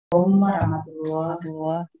Assalamualaikum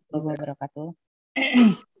warahmatullahi wabarakatuh.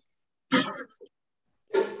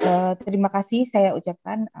 Terima kasih saya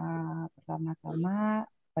ucapkan pertama-tama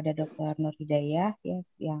pada Dr. Nur Hidayah ya,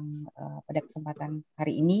 yang pada kesempatan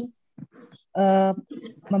hari ini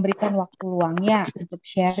memberikan waktu luangnya untuk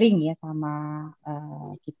sharing ya sama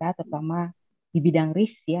kita, terutama di bidang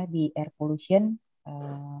risk ya, di air pollution,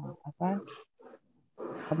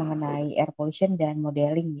 mengenai air pollution dan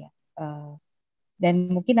modeling ya.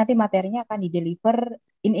 Dan mungkin nanti materinya akan di-deliver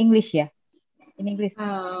in English ya. In English.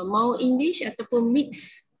 Mau English ataupun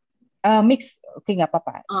mix? Mix, oke, nggak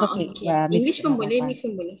apa-apa. Okay. English pun boleh, mix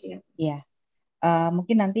pun boleh ya. Iya.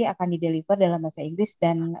 Mungkin nanti akan di-deliver dalam bahasa Inggris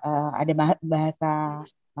dan ada bahasa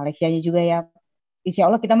Malaysianya juga ya. Insya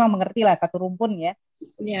Allah kita mah mengerti lah, satu rumpun ya.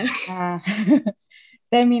 Ya.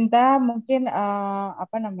 Saya minta mungkin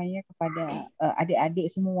kepada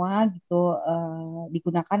adik-adik semua gitu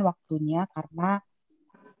digunakan waktunya, karena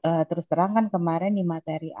terus terang kan kemarin di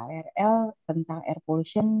materi ARL tentang air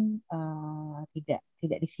pollution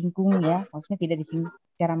tidak disinggung ya, maksudnya tidak disinggung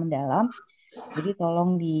secara mendalam. Jadi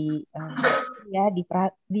tolong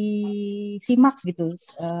disimak gitu,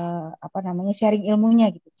 sharing ilmunya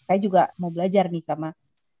gitu. Saya juga mau belajar nih sama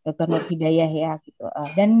Dr. Nur Hidayah ya gitu.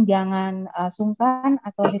 Dan jangan sungkan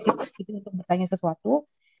atau hesitate gitu untuk bertanya sesuatu.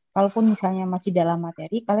 Kalaupun misalnya masih dalam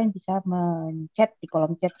materi, kalian bisa men-chat di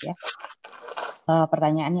kolom chat ya.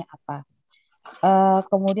 Pertanyaannya apa?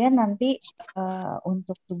 Kemudian nanti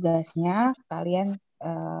untuk tugasnya kalian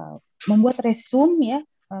membuat resume ya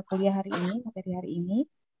kuliah hari ini, materi hari ini,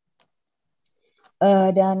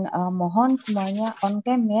 dan mohon semuanya on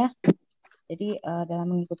cam ya. Jadi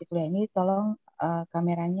dalam mengikuti kuliah ini tolong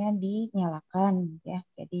kameranya dinyalakan ya.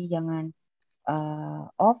 Jadi jangan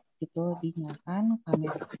off gitu, dinyalakan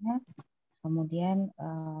kameranya. Kemudian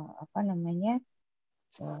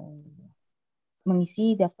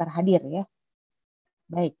mengisi daftar hadir ya.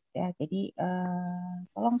 Baik ya, jadi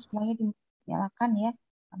tolong semuanya dinyalakan ya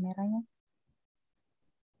kameranya.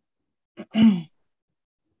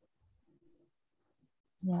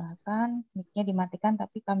 Nyalakan, mic-nya dimatikan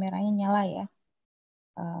tapi kameranya nyala ya.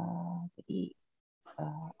 Jadi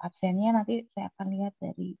absennya nanti saya akan lihat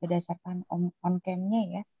dari berdasarkan on cam-nya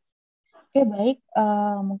ya. Oke, baik.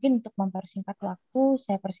 Mungkin untuk mempersingkat waktu,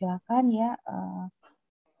 saya persilakan ya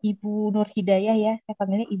Ibu Nur Hidayah ya, saya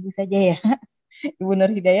panggilnya Ibu saja ya. Ibu Nur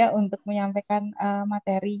Hidayah untuk menyampaikan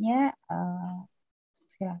materinya,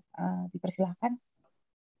 dipersilakan.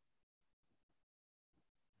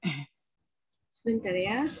 Sebentar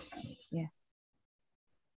ya. Ya.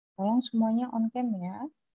 Tolong semuanya on cam ya.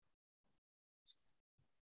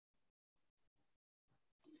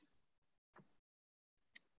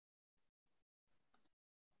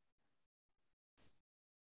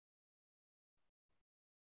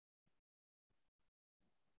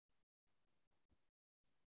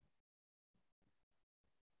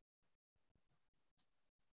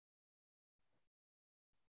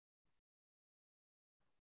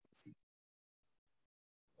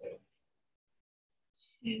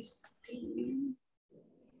 Yes.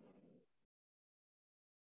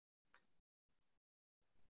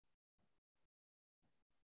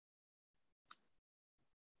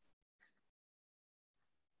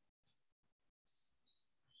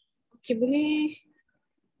 Okey, boleh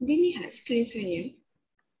dilihat skrin saya?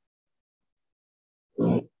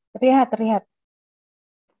 Terlihat.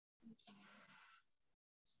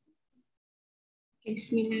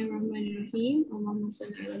 Bismillahirrahmanirrahim. Allahumma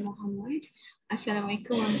salli ala Muhammad.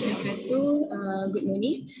 Assalamualaikum warahmatullahi wabarakatuh. Good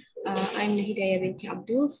morning. I'm Hidayah binti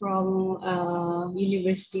Abdul from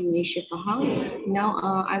University Malaysia Pahang. Now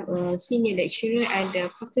I'm a senior lecturer at the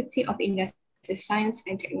Faculty of Industrial Science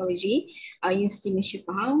and Technology, University Malaysia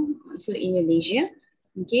Pahang, so in Malaysia.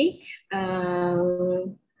 Okay. A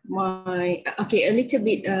little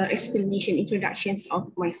bit introductions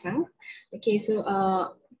of myself. Okay, so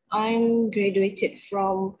I'm graduated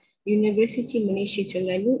from University Malaysia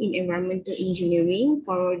Terengganu in Environmental Engineering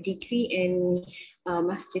for degree and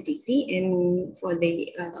master degree, and for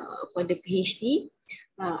the PhD,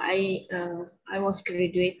 I was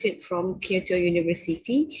graduated from Kyoto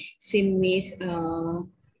University. Same with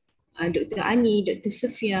Dr. Ani, Dr.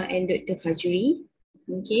 Sofia, and Dr. Fajri.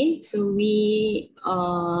 Okay, so we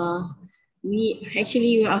are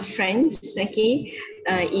friends. Okay,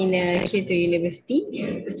 in Kyoto University.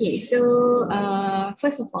 Okay, so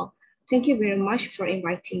first of all, thank you very much for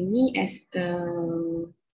inviting me as a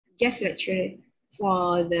guest lecturer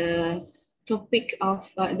for the topic of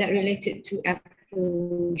that related to air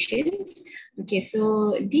pollution. Okay,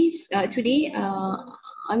 so this today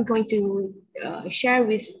I'm going to share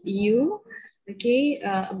with you, okay,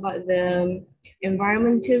 about the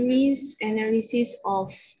environmental risk analysis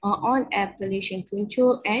of on air pollution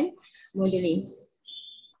control and modeling.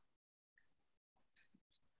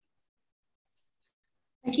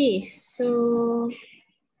 Okay, so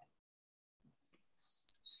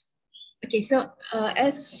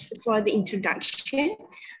as for the introduction,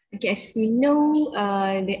 okay, as we know,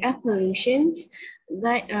 the air pollution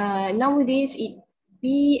that nowadays it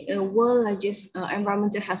be a world largest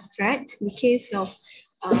environmental health threat because of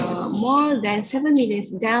more than 7 million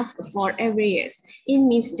deaths for every year. It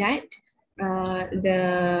means that the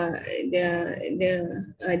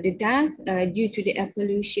death due to the air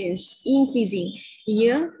pollution increasing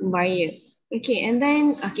year by year. Okay, and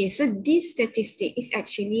then so this statistic is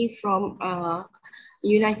actually from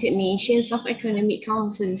United Nations of Economic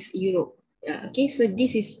Councils Europe. Okay, so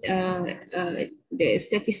this is the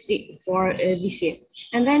statistic for this year.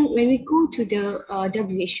 And then when we go to the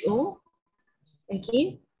WHO,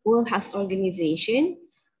 okay, World Health Organization,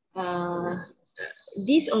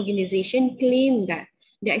 this organization claimed that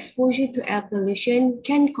the exposure to air pollution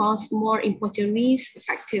can cause more important risk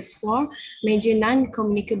factors for major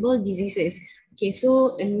non-communicable diseases. Okay,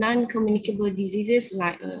 so non-communicable diseases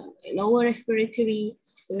like lower respiratory,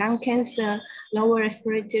 lung cancer, lower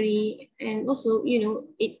respiratory, and also, you know,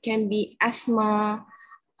 it can be asthma,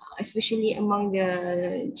 especially among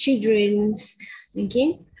the children.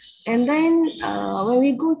 Okay, and then when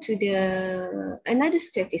we go to the another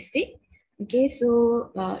statistic, okay, so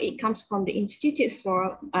it comes from the Institute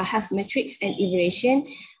for Health Metrics and Evaluation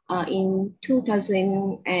in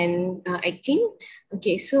 2018.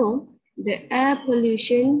 Okay, so the air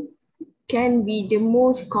pollution can be the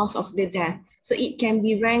most cause of the death. So it can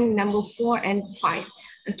be ranked number 4 and 5.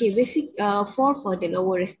 Okay, 4 for the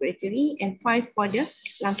lower respiratory and 5 for the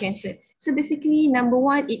lung cancer. So basically, number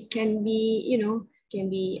 1, it can be, you know, can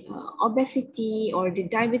be obesity or the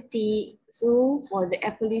diabetes. So for the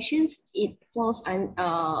air pollutions, it falls on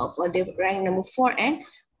for the rank number 4 and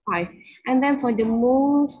 5. And then for the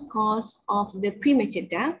most cause of the premature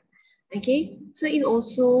death, okay, so it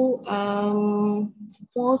also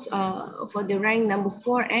falls for the rank number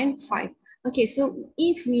 4 and 5. Okay, so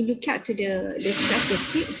if we look at to the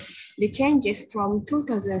statistics, the changes from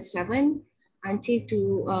 2007 until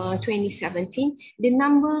to 2017, the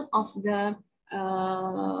number of the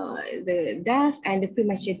deaths and the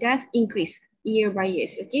premature death increased year by year.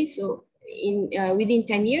 Okay, so in within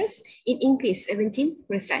 10 years, it increased 17%.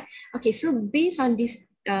 Okay, so based on this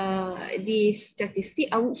statistic,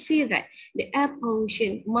 I would say that the air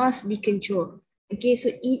pollution must be controlled. Okay, so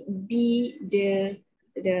it be the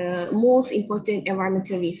most important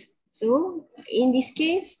environmental risk. So in this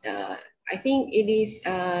case, I think it is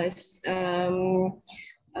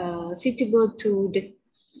suitable to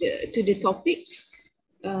the topics.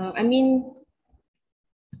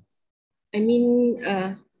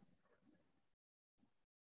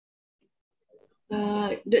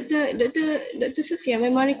 Dr. Sofia,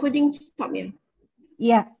 memang recording stop ya?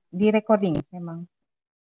 Iya, di recording memang.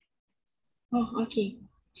 Oh, okay.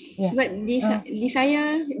 Yeah. Sebab di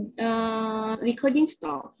saya recording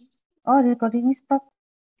stop. Oh, recording stop.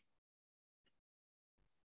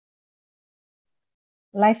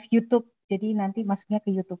 Live YouTube, jadi nanti masuknya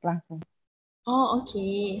ke YouTube langsung. Oh,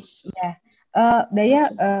 okay. Ya.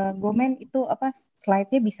 Daya, Gomen itu apa?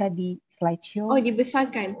 Slide-nya bisa di slideshow. Oh,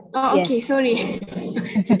 dibesarkan. Oh, Yes. okay, sorry.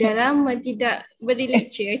 Sudah lama tidak beri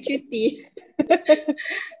lecture, cuti.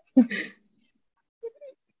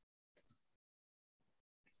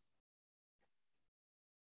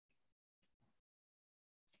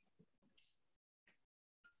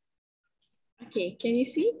 Okay, can you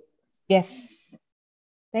see? Yes.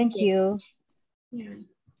 Thank you. Yeah.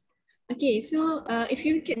 Okay, so if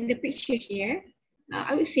you look at the picture here,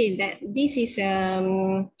 I would say that this is air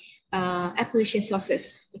pollution sources.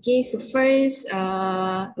 Okay, so first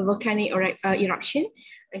volcanic eruption.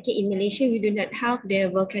 Okay, in Malaysia we do not have the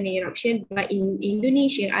volcanic eruption, but in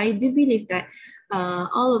Indonesia I do believe that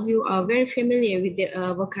all of you are very familiar with the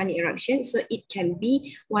volcanic eruption. So it can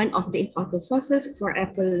be one of the important sources for air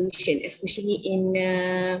pollution, especially in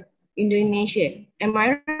Indonesia. Am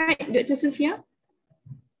I right, Dr. Sofia?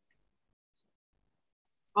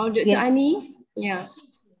 Oh, Dr. Yes. Ani? Yeah.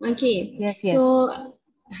 Okay. Yes, yes. So,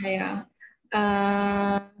 yeah.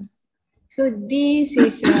 So this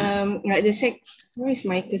is where is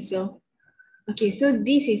my cursor? Okay, so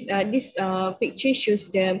this is this picture shows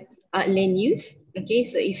the land use. Okay,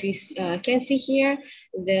 so if you can see here,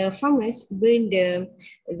 the farmers burn the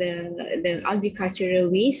agricultural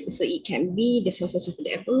waste, so it can be the sources of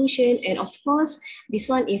the air pollution, and of course, this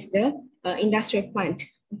one is the industrial plant.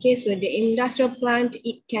 Okay, so the industrial plant,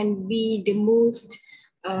 it can be the most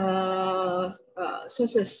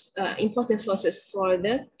important sources for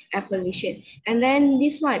the air pollution. And then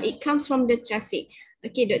this one, it comes from the traffic.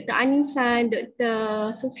 Okay, Dr. Anisan,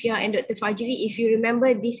 Dr. Sofia, and Dr. Fajri, if you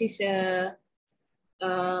remember, this is a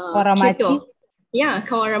Waramachi. Kyoto. Yeah,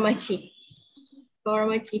 Kawaramachi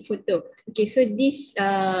photo. Okay, so this,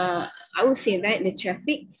 I would say that the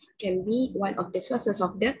traffic can be one of the sources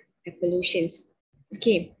of the air pollutions.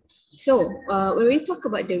 Okay, so when we talk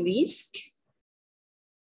about the risk,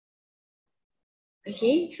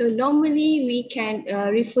 okay, so normally we can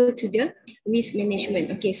refer to the risk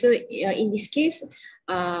management. Okay, so in this case,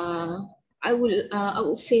 I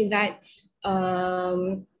would say that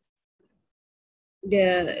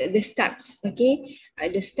the steps, okay,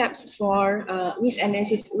 the steps for risk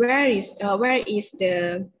analysis. Where is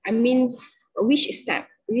the, I mean, which step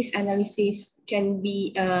risk analysis can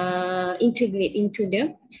be integrated into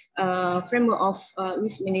the framework of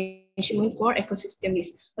risk management for ecosystem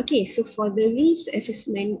risk. Okay, so for the risk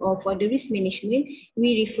assessment or for the risk management,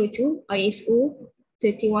 we refer to ISO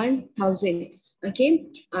 31000, okay,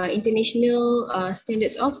 International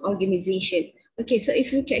Standards of Organization. Okay, so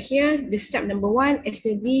if you look at here, the step number 1,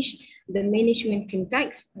 establish the management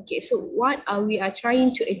context. Okay, so what we are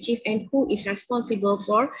trying to achieve and who is responsible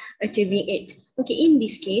for achieving it. Okay, in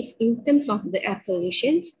this case, in terms of the air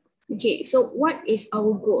pollution, okay, so what is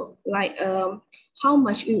our goal? Like how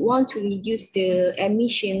much we want to reduce the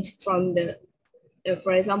emissions from the,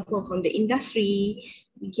 for example, from the industry,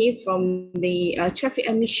 okay, from the traffic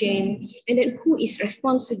emission, and then who is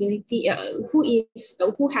responsibility, who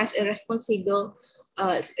has a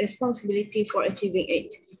responsibility for achieving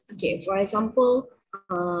it. Okay, for example,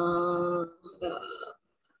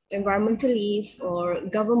 environmentalists or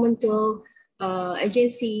governmental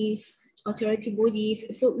agencies, authority bodies.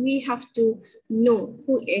 So we have to know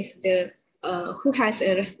who is the who has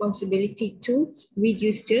a responsibility to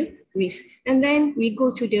reduce the risk. And then we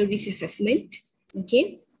go to the risk assessment.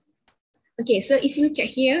 Okay. Okay, so if you look at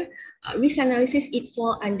here, risk analysis, it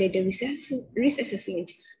fall under the risk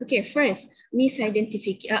assessment. Okay, first, risk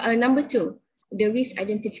identification. Number 2, the risk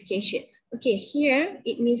identification. Okay, here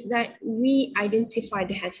it means that we identify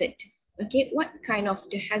the hazard. Okay, what kind of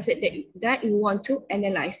the hazard that you want to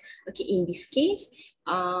analyze. Okay, in this case,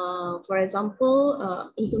 for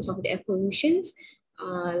example, in terms of the air pollution,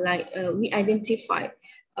 we identify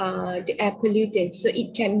the air pollutants. So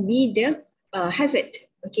it can be the hazard.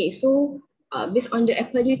 Okay, so based on the air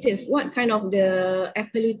pollutants, what kind of the air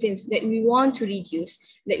pollutants that we want to reduce,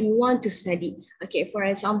 that we want to study. Okay, for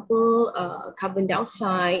example, carbon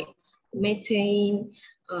dioxide, methane,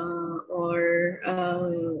 or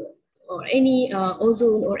any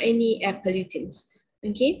ozone or any air pollutants.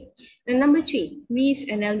 Okay, and number 3,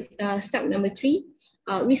 step number 3,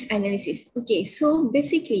 risk analysis. Okay, so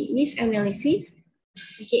basically risk analysis,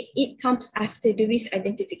 okay, it comes after the risk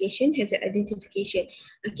identification, hazard identification.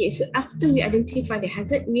 Okay, so after we identify the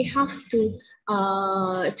hazard, we have to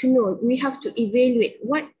know, we have to evaluate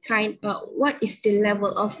what is the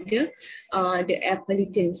level of the air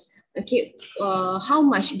pollutants. Okay, how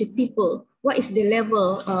much the people, what is the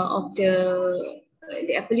level of the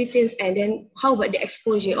air pollutants, and then how about the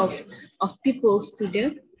exposure of peoples to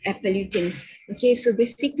the air pollutants. Okay, so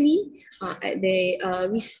basically at the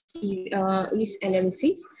risk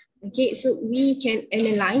analysis, okay, so we can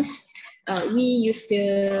analyze, we use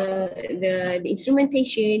the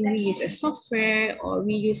instrumentation, we use a software, or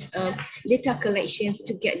we use data collections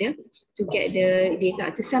to get the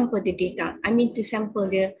data, to sample the data. I mean, to sample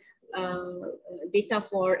the data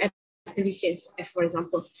for pollutants, as for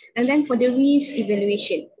example. And then for the risk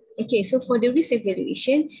evaluation. Okay, so for the risk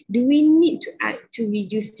evaluation, do we need to act to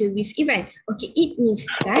reduce the risk event? Okay, it means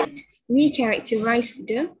that we characterize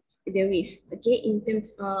the risk. Okay, in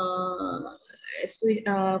terms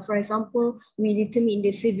for example, we determine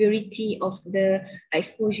the severity of the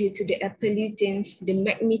exposure to the air pollutants, the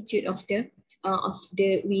magnitude of the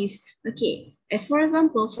risk. Okay, as for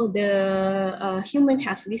example, for the human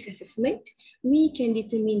health risk assessment, we can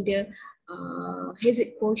determine the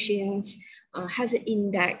hazard quotients, hazard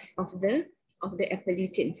index of the air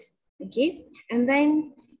pollutants. Okay, and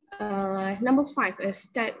then number 5,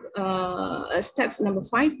 steps number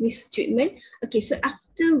 5, risk treatment. Okay, so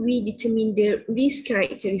after we determine the risk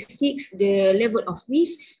characteristics, the level of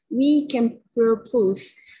risk, we can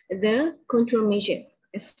propose the control measure.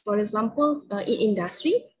 As for example, in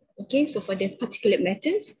industry, okay, so for the particulate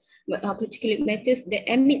matters that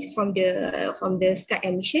emit from the stack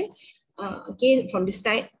emission, okay, from the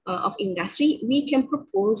side of industry, we can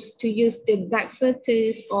propose to use the bag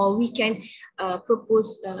filters, or we can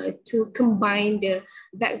propose to combine the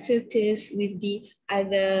bag filters with the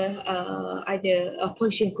other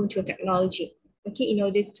pollution control technology. Okay, in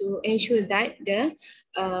order to ensure that air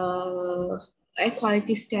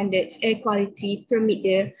quality standards, air quality permit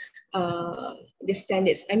the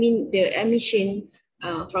standards. I mean the emission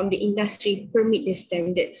from the industry permit the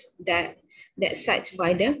standards that set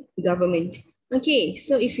by the government. Okay,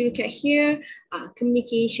 so if you look at here,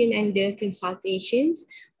 communication and the consultations.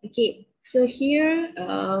 Okay, so here,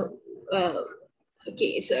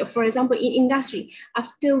 okay, so for example, in industry,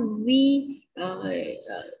 after we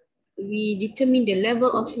determine the level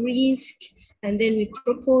of risk, and then we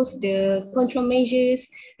propose the control measures,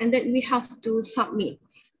 and then we have to submit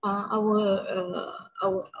our,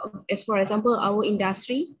 as for example, our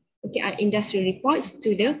industry, okay, our industry reports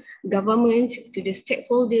to the government, to the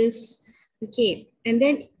stakeholders, okay, and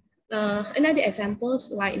then another examples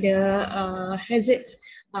like the hazard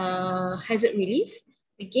release,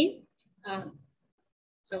 okay.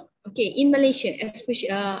 Okay, in Malaysia, especially,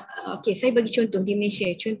 okay, saya bagi contoh di Malaysia,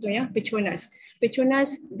 contohnya Petronas.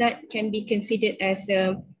 Petronas that can be considered as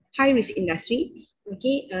a high risk industry.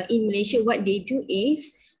 Okay, in Malaysia, what they do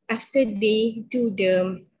is after they do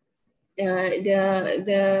the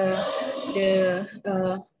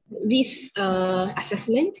risk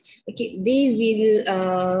assessment, okay, they will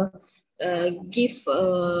give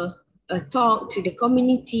a talk to the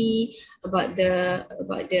community about the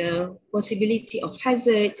possibility of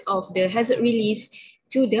the hazard release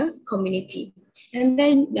to the community. And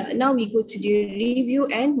then now we go to the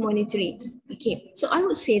review and monitoring. Okay, so I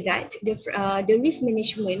would say that the risk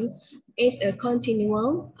management is a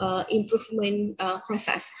continual improvement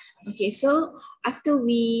process. Okay, so after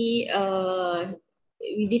we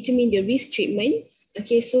determine the risk treatment,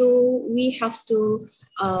 okay, so we have to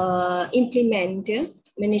implement the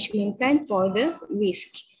management plan for the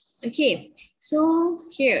risk. Okay, so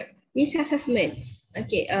here, risk assessment.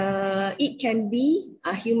 Okay, it can be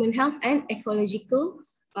human health and ecological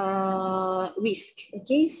risk.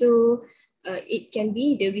 Okay, so it can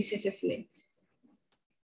be the risk assessment.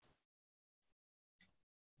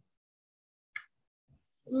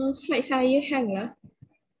 Slide saya hang lah.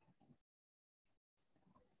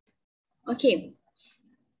 Okay,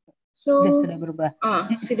 so sudah berubah.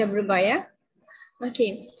 Sudah berubah ya.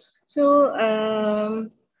 Okay, so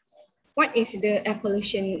what is the air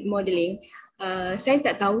pollution modeling? Saya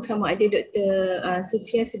tak tahu sama ada Dr.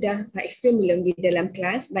 Sofia sudah explain belum di dalam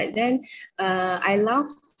kelas, but then I love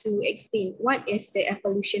to explain what is the air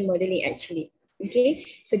pollution modeling actually. Okay,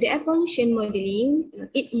 so the air pollution modeling,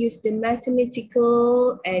 it uses the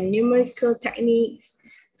mathematical and numerical techniques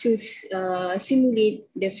to simulate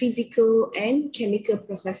the physical and chemical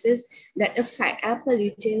processes that affect air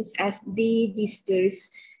pollutants as they disperse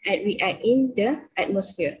and react in the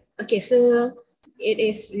atmosphere. Okay, so it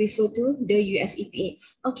is referred to the US EPA.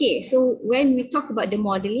 Okay, so when we talk about the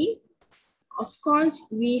modeling, of course,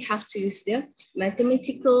 we have to use the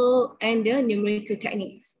mathematical and the numerical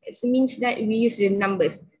techniques. It means that we use the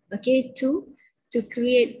numbers, okay, to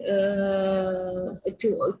create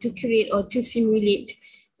to create or to simulate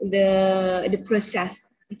the process.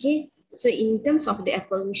 Okay, so in terms of the air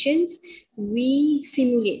pollutions, we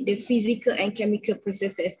simulate the physical and chemical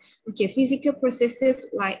processes. Okay, physical processes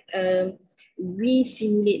like we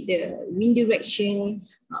simulate the wind direction,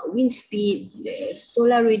 wind speed, the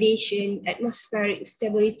solar radiation, atmospheric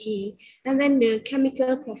stability, and then the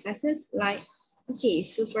chemical processes like, okay,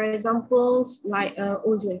 so for example, like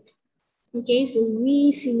ozone. Okay, so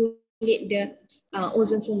we simulate the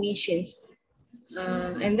ozone formations,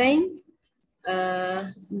 and then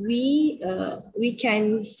we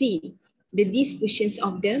can see the distributions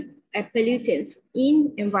of the air pollutants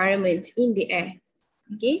in environment, in the air.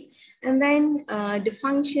 Okay, and then the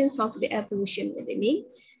functions of the air pollution modeling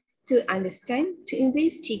to understand, to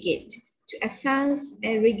investigate, to assess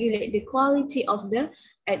and regulate the quality of the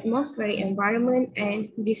atmospheric environment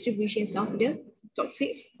and distributions of the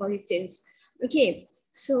toxic pollutants. Okay,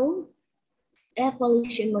 so air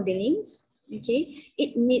pollution modeling, okay,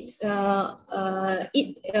 it needs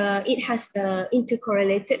it has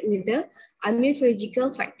intercorrelated with the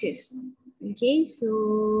meteorological factors. Okay, so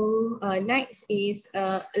next is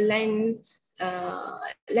land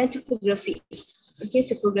topography. Okay,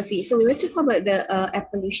 topography. So we will talk about the air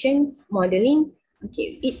pollution modeling.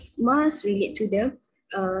 Okay, it must relate to the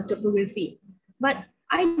topography. But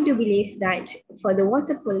I do believe that for the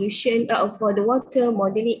water pollution, for the water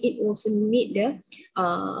modeling, it also need the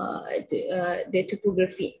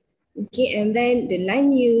topography. Okay, and then the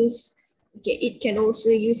land use, Okay, it can also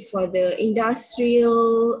use for the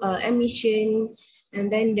industrial emission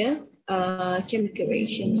and then the chemical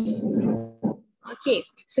reactions. Okay,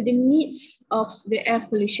 so the needs of the air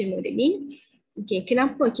pollution modeling. Okay,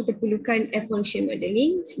 kenapa kita perlukan air pollution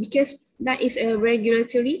modeling? Because that is a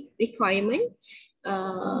regulatory requirement,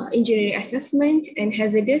 engineering assessment and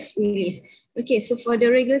hazardous release. Okay, so for the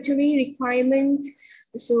regulatory requirement,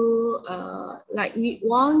 so like we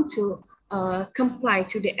want to comply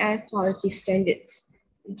to the air quality standards.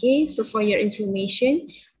 Okay, so for your information,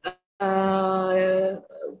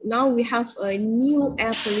 now we have a new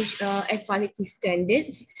air quality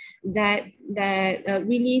standards that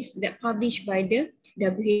released, that published by the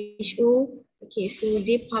WHO. Okay, so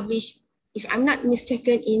they published, if I'm not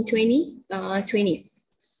mistaken, in 2020.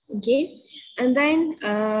 Okay, and then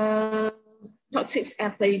toxic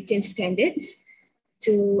air pollutant standards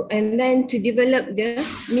to develop the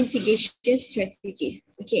mitigation strategies.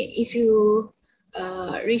 Okay, if you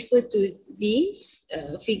refer to these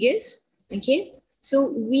figures, okay,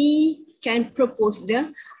 so we can propose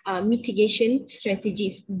the mitigation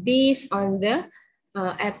strategies based on the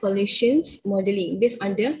air pollution modeling, based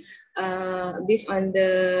on the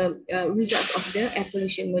results of the air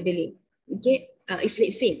pollution modeling. Okay, if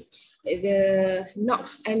let's say the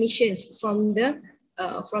NOx emissions from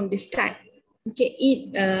the start, okay,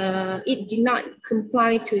 it did not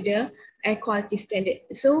comply to the air quality standard.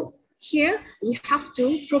 So here we have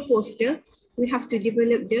to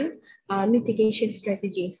develop the mitigation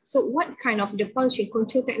strategies. So what kind of the pollution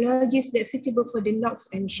control technologies that's suitable for the NOx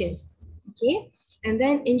emissions? Okay, and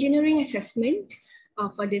then engineering assessment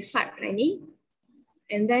for the site planning,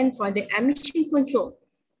 and then for the emission control.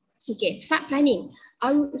 Okay, site planning,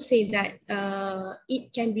 I would say that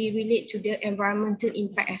it can be related to the environmental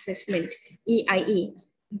impact assessment, EIA.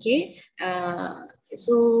 Okay,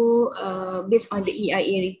 so based on the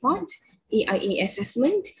EIA report, EIA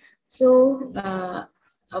assessment, so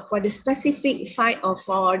for the specific site or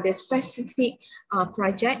for the specific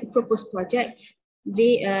proposed project,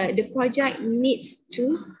 the project needs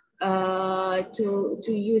to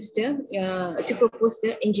use to propose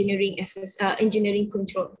the engineering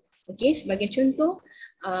control. Okay, sebagai contoh,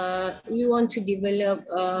 we want to develop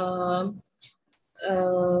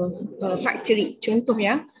factory. Contoh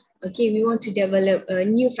ya, okay, we want to develop a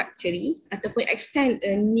new factory ataupun extend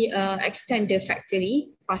the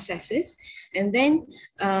factory processes, and then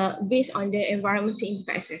based on the environmental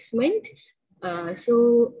impact assessment,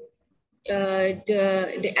 so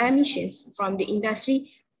the emissions from the industry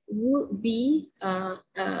would be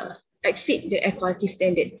exceed the air quality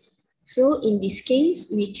standard. So in this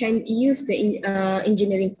case, we can use the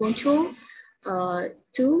engineering control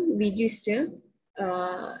to reduce the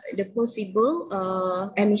possible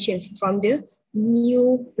emissions from the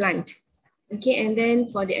new plant. Okay, and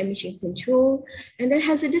then for the emission control, and then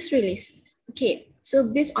hazardous release. Okay,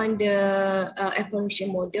 so based on the air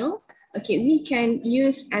pollution model, okay, we can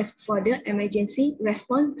use as for the emergency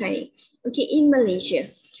response planning. Okay, in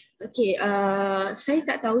Malaysia. Okay, saya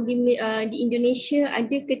tak tahu di Indonesia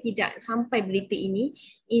ada ke tidak sampai berita ini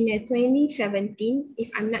in 2017,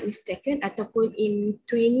 if I'm not mistaken, ataupun in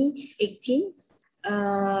 2018,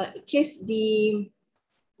 kes di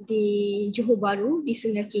Johor Bahru, di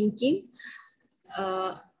Sungai Kingking,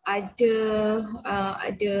 ada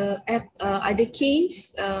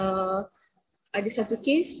case, ada satu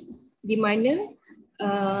case di mana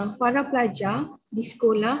para pelajar di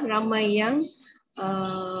sekolah ramai yang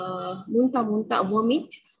muntah-muntah, vomit,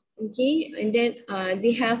 okay, and then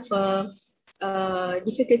they have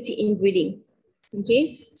difficulty in breathing.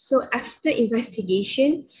 Okay, so after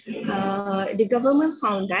investigation, the government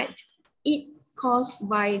found that it caused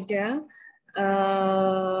by the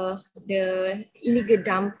illegal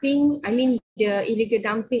dumping. I mean the illegal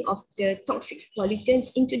dumping of the toxic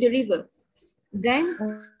pollutants into the river. Then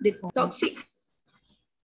the toxic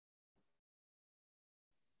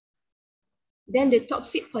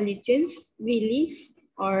pollutants release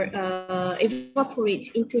or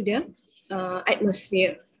evaporate into the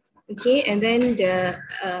atmosphere. Okay, and then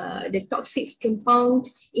the toxic compound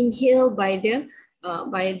inhaled by the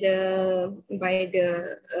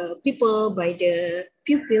people, by the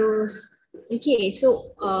pupils. Okay, so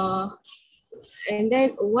and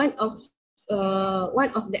then one of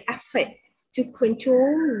the effort to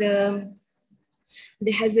control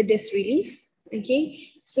the hazardous release. Okay,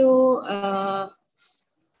 so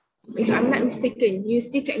if I'm not mistaken,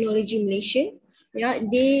 UST Technology Malaysia, yeah,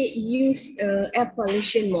 they use air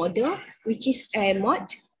pollution model, which is AirMod,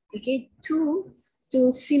 okay, to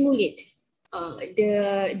simulate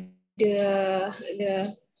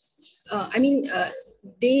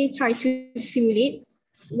they try to simulate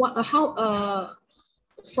how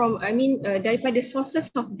daripada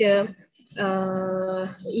sources of the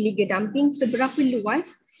illegal dumping, seberapa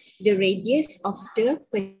luas the radius of the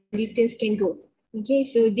pollutants can go. Okay,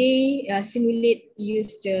 so they simulate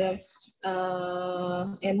use the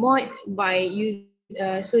MOD by use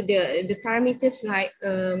so the parameters like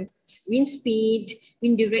wind speed,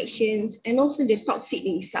 wind directions, and also the toxic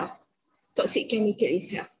chemical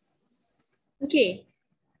itself. Okay,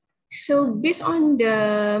 so based on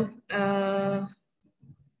the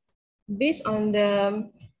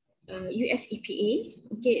US EPA,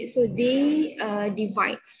 okay, so they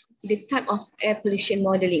divide the type of air pollution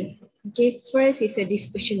modeling. Okay, first is a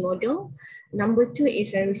dispersion model, number 2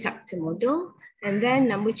 is a receptor model, and then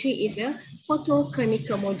number 3 is a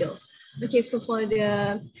photochemical model. Okay, so for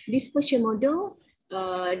the dispersion model,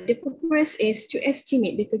 the purpose is to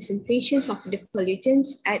estimate the concentrations of the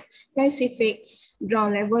pollutants at specific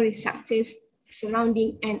ground level receptors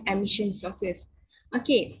surrounding an emission sources.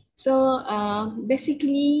 Okay, so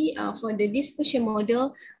basically for the dispersion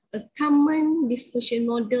model, a common dispersion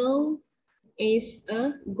model is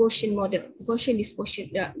a Gaussian model, Gaussian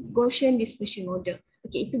dispersion model.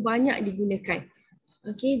 Okay, itu banyak digunakan.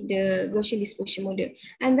 Okay, the Gaussian dispersion model.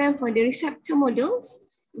 And then for the receptor models,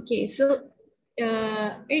 okay, so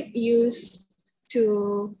it used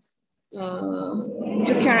to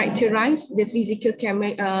characterize the physical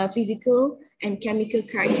and chemical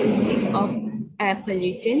characteristics of air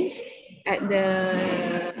pollutants at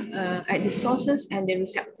the sources and the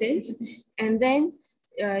receptors, and then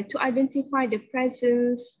to identify the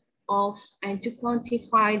presence of and to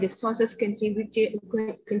quantify the sources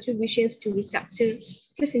contributions to receptor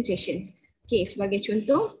concentrations. Okay, sebagai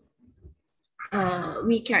contoh,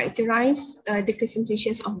 we characterize the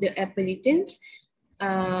concentrations of the air pollutants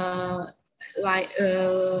like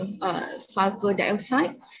sulfur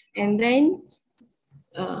dioxide, and then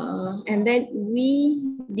we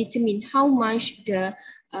determine how much the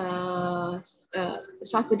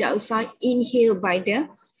sulfur dioxide inhaled by the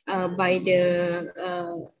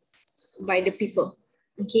people.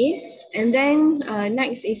 Okay, and then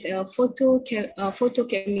next is a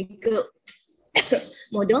photochemical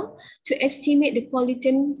model to estimate the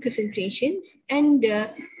pollutant concentrations and the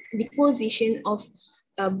deposition of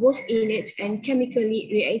both inert and chemically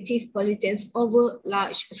reactive pollutants over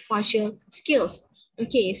large spatial scales.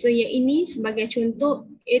 Okay, so yang ini sebagai contoh,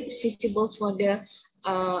 it's suitable for the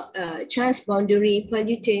transboundary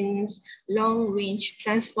pollutants, long range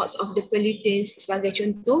transports of the pollutants. Sebagai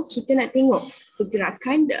contoh, kita nak tengok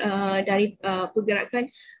pergerakan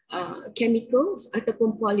chemicals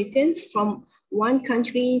ataupun pollutants from one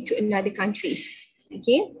country to another countries.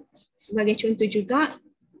 Okay, sebagai contoh juga,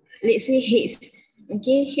 let's say haze.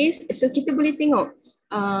 Okay, haze. So kita boleh tengok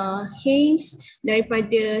haze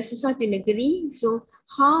daripada sesuatu negeri. So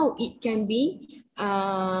how it can be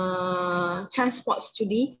transports to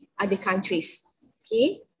the other countries.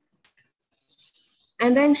 Okay,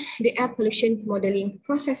 and then the air pollution modeling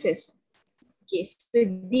processes. Okay, so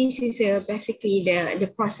this is basically the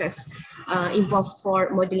process involved for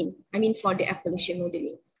modeling. For the air pollution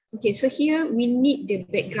modeling. Okay, so here we need the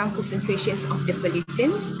background concentrations of the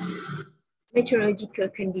pollutants,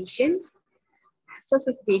 meteorological conditions,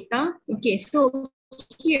 sources data. Okay, so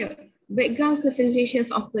here background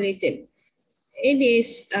concentrations of pollutant. It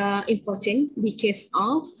is important because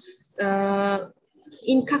of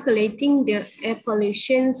in calculating the air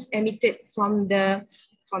pollutions emitted from the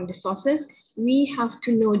sources, we have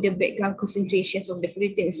to know the background concentrations of the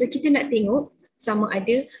pollutants. So kita nak tengok sama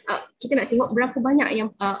ada kita nak tengok berapa banyak yang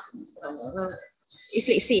if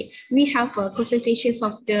let's say we have concentrations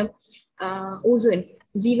of the ozone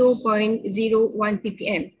 0.01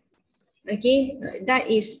 ppm. Okay, that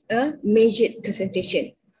is a measured concentration.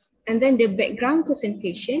 And then the background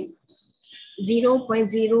concentration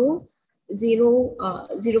 0.0005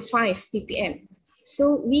 ppm.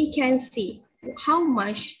 So we can see how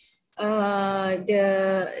much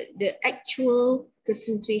the actual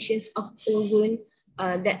concentrations of ozone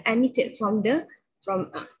that emitted from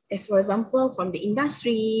as for example from the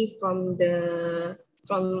industry, from the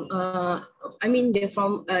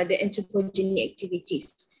anthropogenic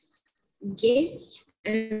activities. Okay,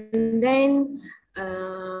 and then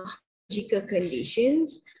meteorological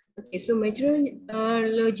conditions. Okay, so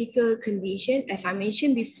meteorological condition, as I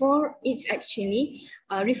mentioned before, it's actually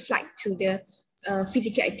reflect to the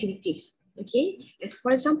physical activities. Okay, as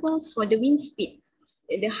for example, for the wind speed,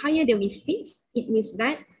 the higher the wind speeds, it means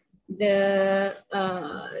that the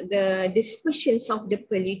dispersions of the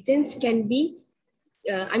pollutants can be,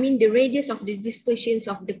 the radius of the dispersions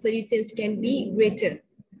of the pollutants can be greater.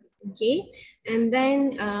 Okay, and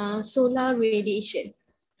then solar radiation.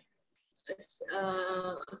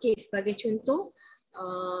 okay, sebagai contoh,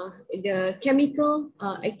 the chemical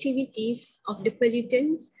activities of the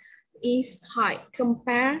pollutants is high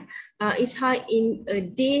is high in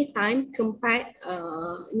daytime compared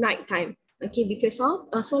nighttime. Okay, because of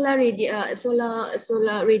solar radiation.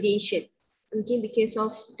 Okay, because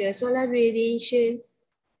of the solar radiation,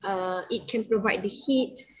 it can provide the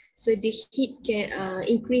heat. So the heat can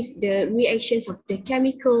increase the reactions of the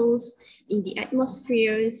chemicals in the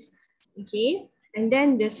atmospheres. Okay, and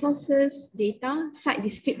then the sources, data, site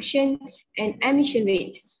description, and emission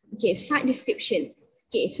rate. Okay, site description.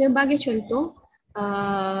 Okay, sebagai contoh,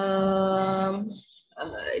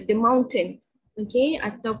 the mountain, okay,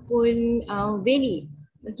 ataupun valley.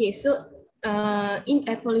 Okay, so in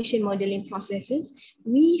air pollution modeling processes,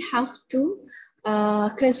 we have to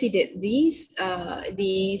consider these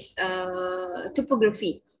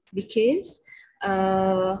topography, because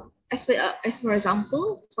as for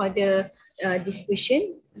example, for the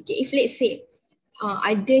dispersion, okay, if let's say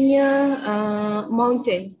adanya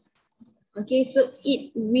mountain, okay, so it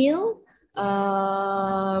will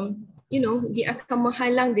dia akan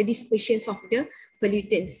menghalang the dispersions of the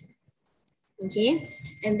pollutants. Okay,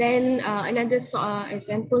 and then another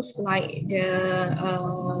examples like the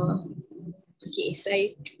okay,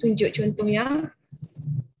 saya tunjuk contoh ya.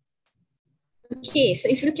 Okay, so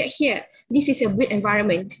if you look at here, this is a built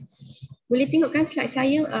environment. Boleh tengokkan slide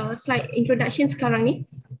saya, slide introduction sekarang ni?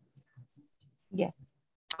 Yeah.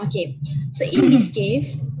 Okay, so in this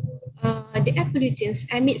case, the air pollutants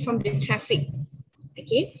emit from the traffic.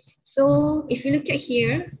 Okay, so if you look at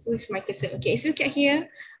here, where's my cursor? Okay, if you look at here,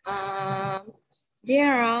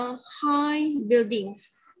 there are high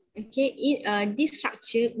buildings. Okay, this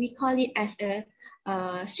structure we call it as a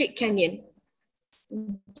straight canyon.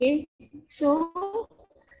 Okay, so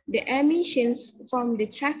the emissions from the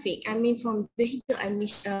traffic, I mean from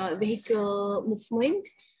vehicle movement.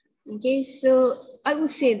 Okay, so I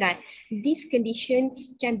would say that this condition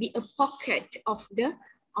can be a pocket of the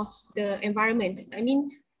environment. I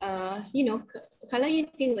mean, kalau you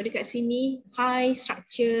tengok dekat sini, high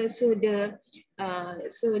structure, so the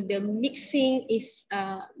mixing is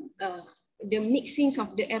the mixings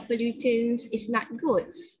of the air pollutants is not good.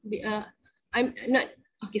 I'm not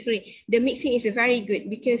okay. Sorry, the mixing is very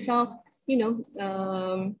good because of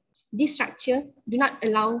this structure do not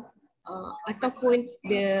allow ataupun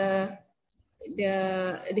the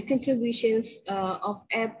contributions of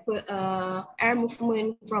air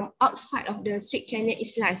movement from outside of the straight canyon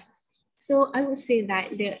is less. So I would say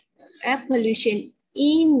that the air pollution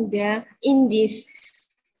in this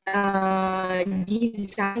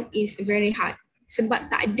design is very high.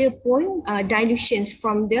 Sebab tak ada pun dilutions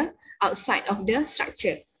from the outside of the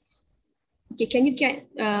structure. Okay, can you get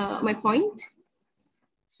my point?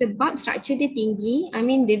 Sebab structure dia tinggi, I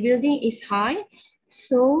mean the building is high,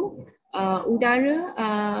 so udara,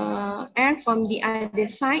 air from the other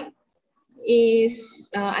side is,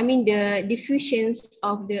 I mean the diffusions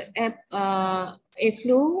of the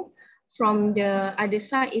airflow from the other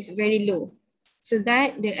side is very low, so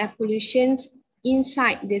that the air pollution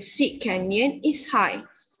inside the street canyon is high.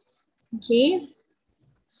 Okay,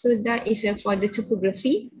 so that is for the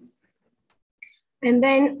topography. And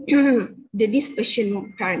then the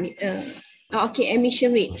dispersion parameter, okay,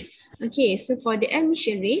 emission rate. Okay, so for the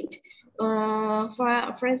emission rate,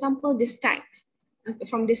 for example, the stack,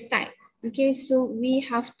 from the stack. Okay, so we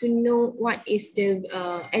have to know what is the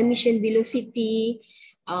emission velocity,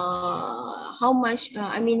 how much,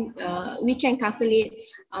 we can calculate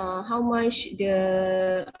how much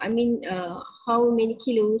how many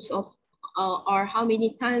kilos of or how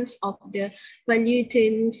many tons of the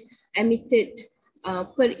pollutants emitted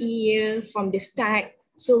per year from the stack.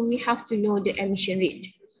 So we have to know the emission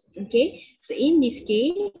rate. Okay, so in this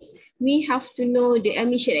case, we have to know the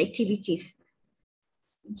emission activities.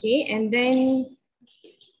 Okay, and then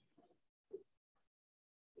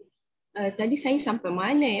tadi saya sampai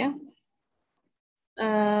mana ya?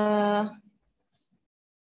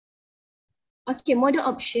 Okay, model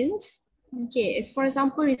options. Okay, as for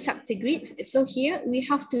example, receptor grids. So here we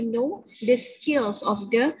have to know the scales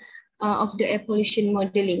of the air pollution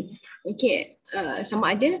modeling. Okay,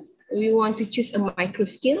 sama ada we want to choose a micro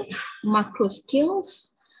scale, macro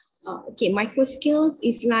scales. Okay, micro scales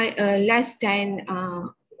is like less than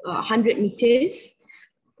 100 meters.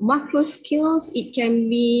 Macro scales, it can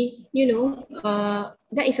be,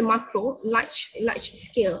 that is a macro, large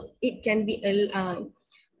scale. It can be the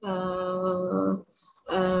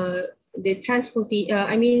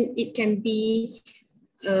it can be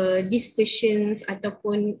dispersions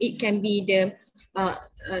ataupun it can be the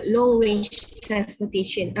long range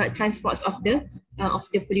transports of the of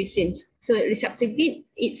the pollutants. So receptor grid,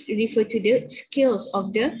 it's referred to the scales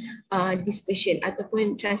of the dispersion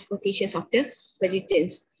ataupun transportations of the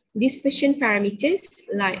pollutants. Dispersion parameters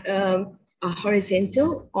like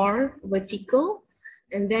horizontal or vertical,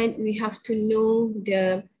 and then we have to know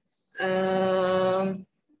the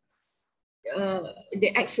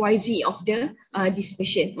XYZ of the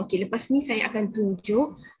dispersion. Okay, lepas ni saya akan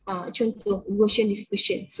tunjuk contoh Gaussian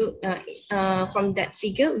dispersion. So from that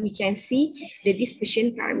figure, we can see the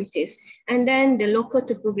dispersion parameters. And then the local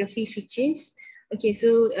topography features. Okay,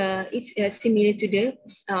 so it's similar to the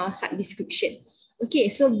site description.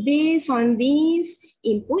 Okay, so based on this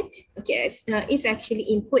input, okay, it's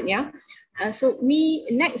actually input, yeah. So we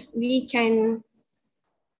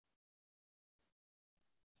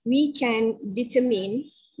can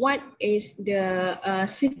determine what is the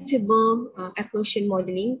suitable apportion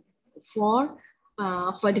modeling for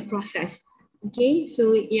the process. Okay,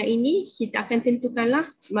 so yang ini kita akan tentukanlah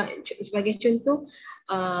sebagai contoh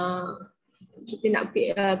kita nak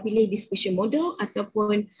pilih dispersion model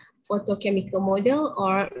ataupun photochemical model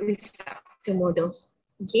or receptor models.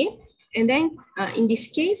 Okay, and then in this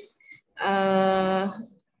case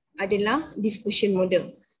adalah dispersion model.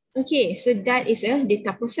 Okay, so that is a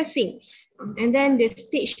data processing. And then the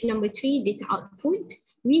stage number 3, data output,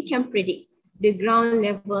 we can predict the ground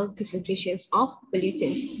level concentrations of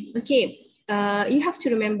pollutants. Okay, you have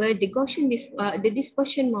to remember the Gaussian the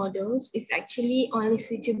dispersion models is actually only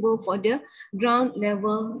suitable for the ground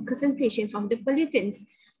level concentrations of the pollutants.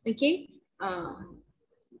 Okay,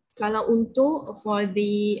 kalau untuk for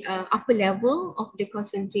the upper level of the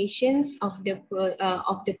concentrations of the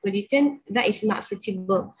pollutant, that is not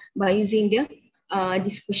suitable by using the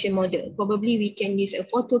dispersion model. Probably we can use a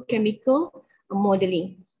photochemical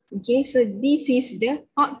modeling. Okay, so this is the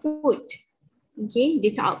output. Okay,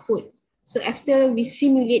 data output. So after we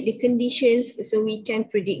simulate the conditions, so we can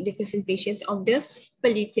predict the concentrations of the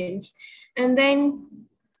pollutants. And then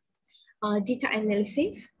data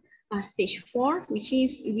analysis. Stage 4, which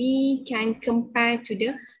is we can compare to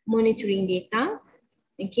the monitoring data.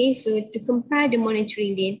 Okay, so to compare the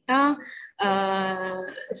monitoring data,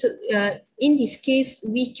 in this case,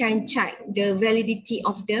 we can check the validity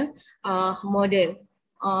of the model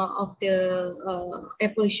of the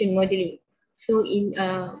apportion modeling. So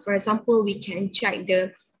for example, we can check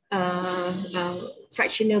the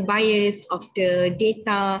fractional bias of the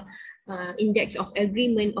data, index of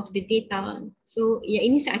agreement of the data. So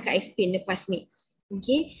yang ini saya akan explain lepas ni.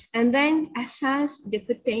 Okay, and then assess the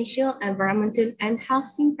potential environmental and health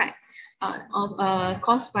impact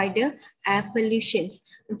caused by the air pollutions.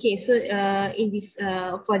 Okay, so in this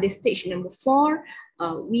for the stage number 4,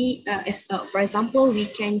 for example, we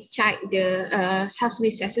can check the health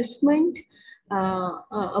risk assessment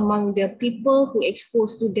among the people who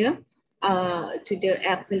exposed to the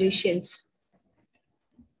air pollutions.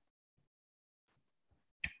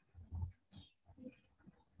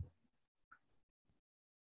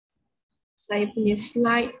 Saya punya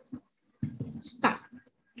slide start.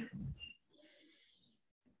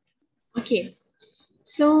 Okay,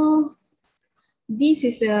 so this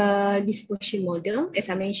is a dispersion model.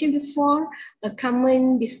 As I mentioned before, a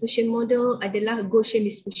common dispersion model adalah Gaussian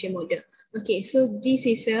dispersion model. Okay, so this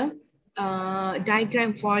is a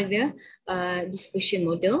diagram for the dispersion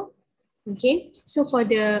model. Okay, so for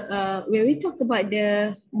the when we talk about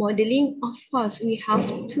the modeling, of course we have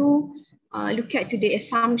to look at to the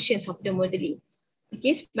assumptions of the modeling.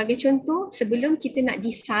 Okay, sebagai contoh, sebelum kita nak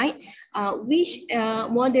decide which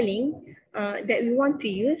modeling that we want to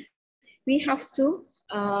use, we have to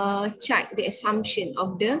check the assumption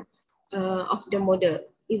of the model.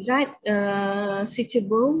 Is that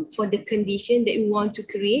suitable for the condition that we want to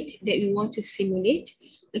create, that we want to simulate?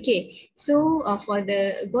 Okay, so for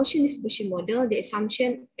the Gaussian dispersion model, the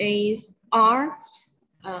assumption is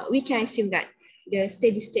we can assume that the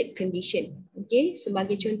steady state condition. Okay,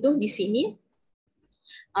 sebagai contoh di sini,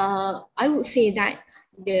 I would say that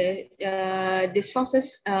the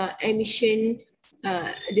sources emission,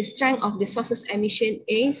 the strength of the sources emission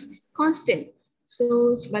is constant.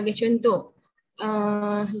 So sebagai contoh,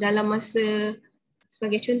 dalam masa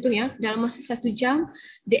dalam masa 1 jam,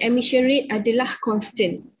 the emission rate adalah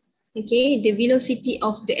constant. Okay, the velocity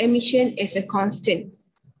of the emission is a constant.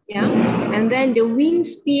 Yeah, and then the wind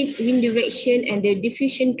speed, wind direction, and the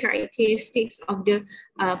diffusion characteristics of the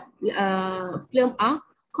plume are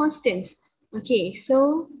constants. Okay,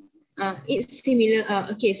 so it's similar.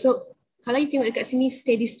 Okay, so kalau you tengok dekat sini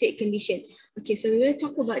steady state condition. Okay, so we will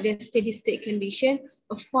talk about the steady state condition.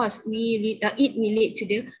 Of course, it relate to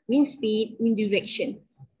the wind speed, wind direction.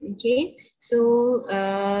 Okay, so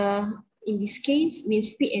in this case, wind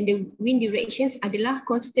speed and the wind directions adalah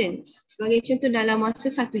constant. Sebagai contoh, dalam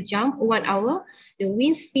masa 1 jam, 1 hour, the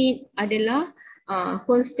wind speed adalah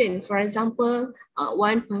constant. For example,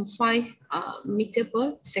 1.5 meter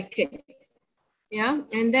per second. Yeah,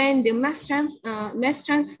 and then the mass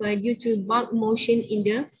transfer due to bulk motion in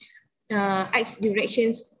the x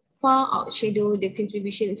directions far outshadow the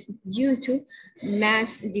contributions due to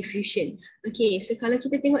mass diffusion. Okay, so kalau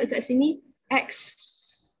kita tengok dekat sini, x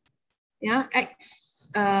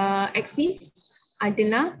axis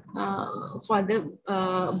adalah for the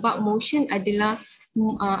bulk motion adalah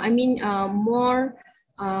more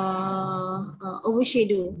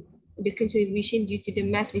overshadow the contribution due to the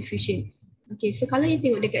mass diffusion. Okay, so kalau you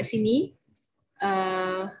tengok dekat sini,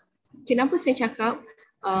 kenapa saya cakap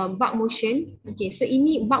bulk motion? Okay, so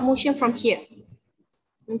ini bulk motion from here.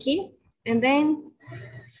 Okay, and then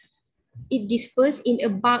it disperses in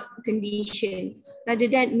a bulk condition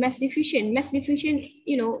rather than mass diffusion. Mass diffusion,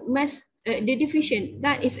 you know, the diffusion,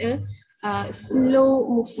 that is a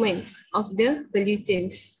slow movement of the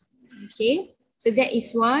pollutants. Okay, so that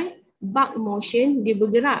is why bulk motion, dia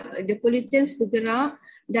bergerak, the pollutants bergerak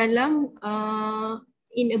dalam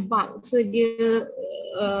in a bulk. So dia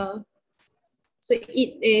so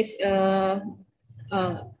it is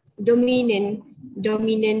dominant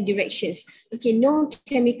directions. Okay, no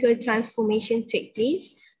chemical transformation take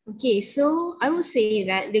place. Okay, so I will say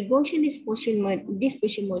that the Gaussian dispersion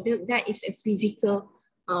model, that is a physical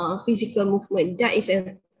movement. That is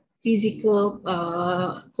a physical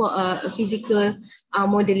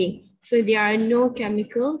modeling. So there are no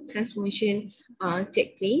chemical transformation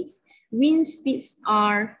take place. Wind speeds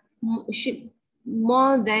should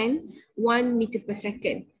more than 1 meter per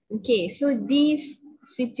second. Okay, so this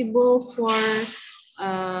suitable for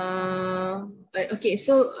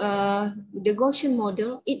the Gaussian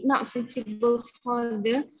model, it not suitable for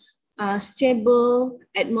the stable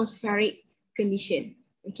atmospheric condition.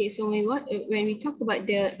 Okay, so when we talk about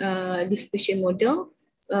the dispersion model,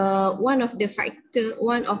 one of the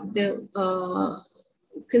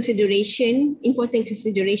important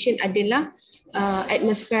consideration adalah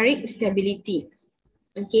atmospheric stability.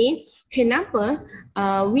 Okay, kenapa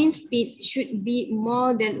wind speed should be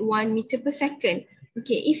more than 1 meter per second?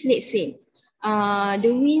 Okay, if let's say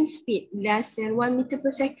the wind speed less than 1 meter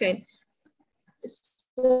per second,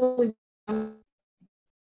 so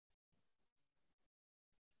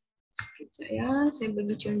sekejap ya, saya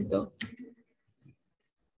bagi contoh.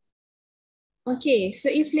 Okay,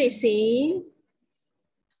 so if let's say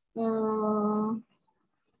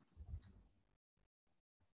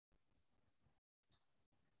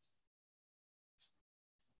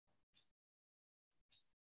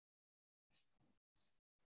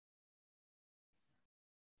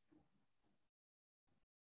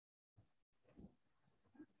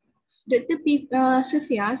Dr.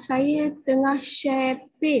 Sofia, saya tengah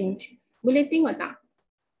share Paint. Boleh tengok tak?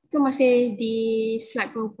 Itu masih di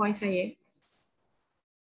slide PowerPoint saya.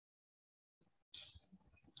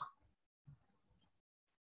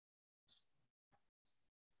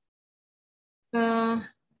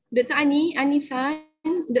 Dr. Anisa,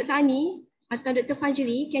 Dr. Ani atau Dr.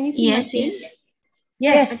 Fajri, can you see my Paint?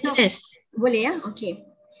 Yes. Boleh ya? Okay.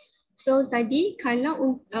 So tadi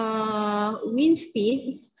kalau wind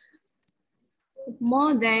speed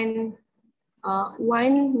more than 1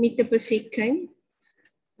 meter per second,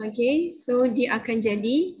 okay, so dia akan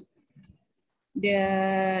jadi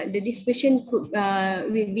the dispersion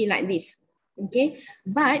will be like this. Okay,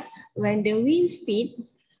 but when the wind speed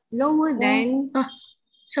lower than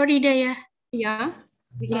sorry Daya. Yeah,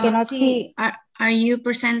 we cannot see. Are you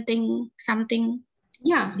presenting something?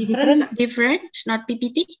 Yeah, different, not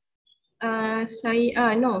PPT.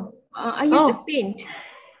 No. I use a Paint.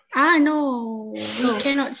 No, we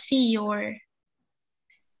cannot see your.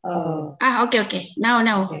 Okay. Now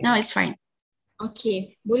it's fine.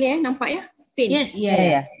 Okay, boleh nampak ya? Paint. Yes.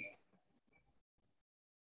 Yeah.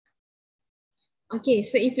 Okay,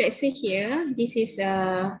 so if let's say here, this is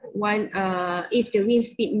if the wind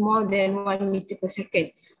speed more than 1 meter per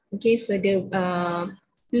second. Okay, so the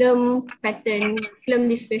film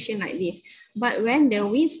dispersion like this. But when the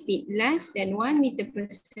wind speed less than 1 meter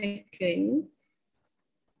per second,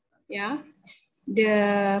 yeah,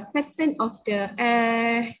 the pattern of the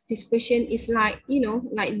air dispersion is like,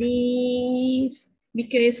 like this,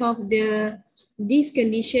 because of this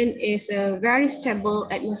condition is a very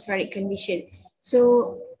stable atmospheric condition.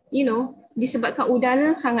 So, disebabkan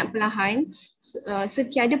udara sangat perlahan,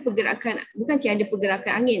 bukan tiada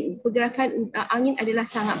pergerakan angin. Pergerakan angin adalah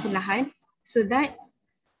sangat perlahan, so that,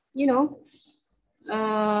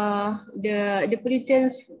 the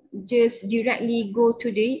pollutants just directly go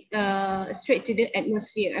to the straight to the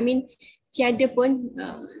atmosphere. I mean, tiada pun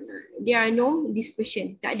there are no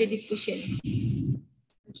dispersion, tak ada dispersion.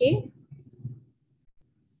 Okay,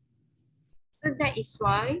 so that is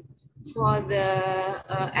why for the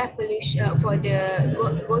air pollution, for the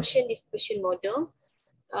Gaussian dispersion model,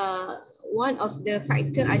 one of the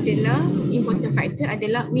factor adalah, important factor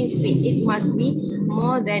adalah mean speed. It must be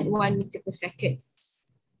more than 1 meter per second.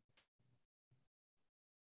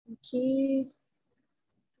 Okay,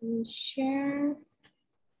 share.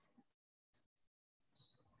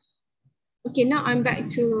 Okay, now I'm back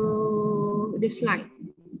to the slide.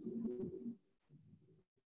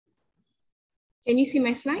 Can you see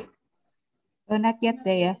my slide? Not yet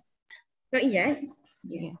there, yeah. Not yet.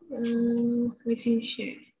 Yeah. Let's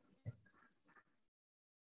share.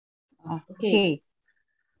 Okay.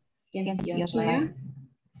 Can Can see see your your slide. slide.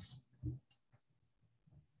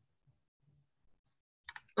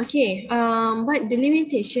 Okay, but the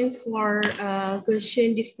limitations for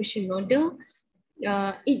Gaussian dispersion model,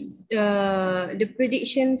 the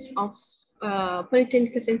predictions of pollutant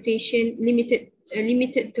concentration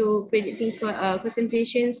limited to predicting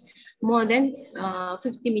concentrations more than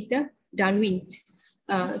 50 meter downwind.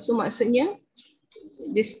 So maksudnya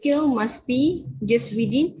the scale must be just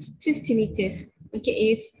within 50 meters.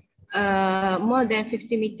 Okay, if more than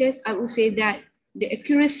 50 meters, I would say that the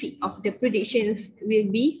accuracy of the predictions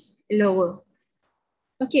will be lower.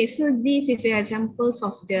 Okay, so this is the examples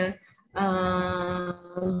of the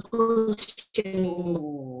Gaussian.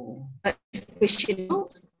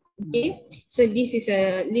 Okay, so this is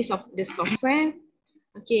a list of the software.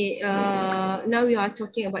 Okay, now we are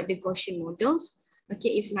talking about the Gaussian models.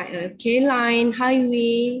 Okay, it's like a K-line,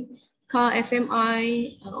 highway, car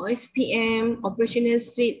FMI, OSPM, operational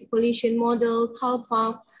street pollution model, car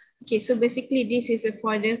park. Okay, so basically this is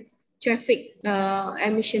for the traffic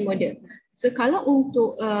emission model. So kalau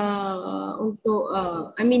untuk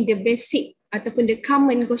I mean the basic ataupun the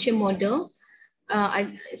common Gaussian model,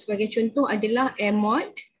 sebagai contoh adalah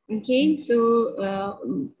AirMod. Okay, so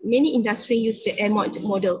many industry use the AirMod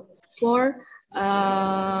model for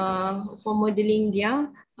modeling their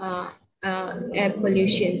air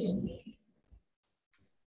pollutions.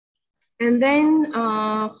 And then,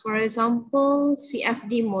 for example,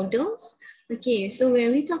 CFD models. Okay, so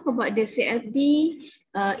when we talk about the CFD,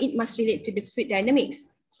 it must relate to the fluid dynamics.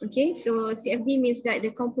 Okay, so CFD means that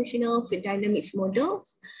the compositional fluid dynamics model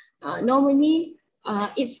normally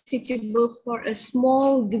it's suitable for a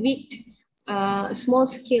small grid, small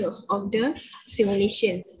scales of the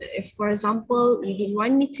simulation. As for example, within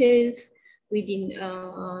 1 meters, within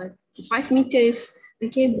 5 meters.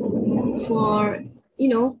 Okay, for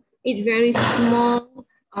it very small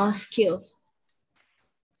scales.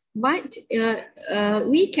 But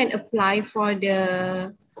we can apply for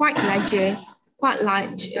the quite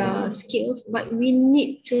large scales, but we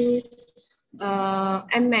need to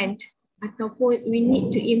amend ataupun we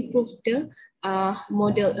need to improve the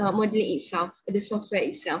modeling itself, the software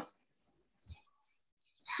itself.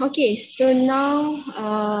 Okay, so now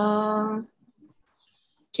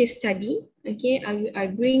case study. Okay,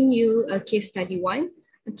 I bring you a case study 1.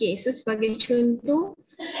 Okay, so sebagai contoh,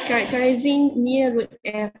 characterizing near road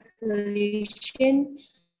air pollution,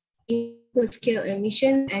 scale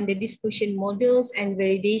emission and the dispersion models and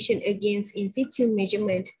validation against in situ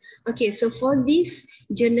measurement. Okay, so for these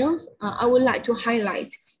journals, I would like to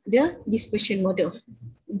highlight the dispersion models.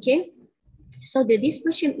 Okay, so the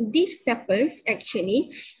dispersion, these papers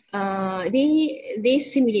actually, they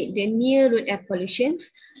simulate the near road air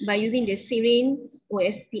pollutions by using the SIRENE,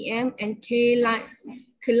 OSPM, and K-line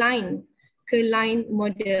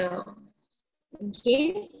model.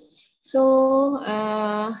 Okay, so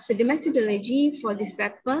so the methodology for this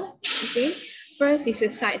paper, okay, first is a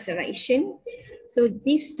site selection. So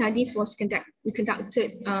these studies was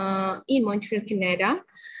conducted in Montreal, Canada,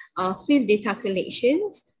 field data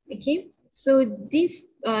collections. Okay, so this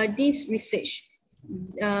research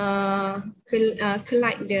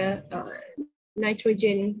collect the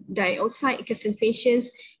nitrogen dioxide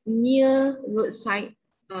concentrations near roadside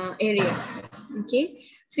area. Okay,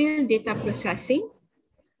 field data processing.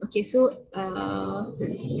 Okay, so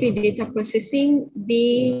field data processing,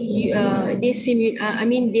 they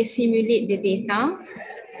simulate the data.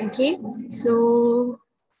 Okay, so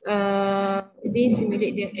they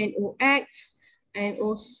simulate the NOx and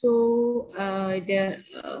also the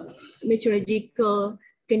meteorological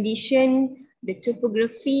condition, the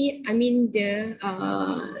topography, the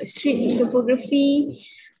street topography,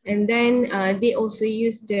 and then they also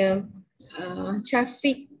use the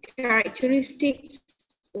traffic characteristics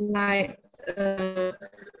like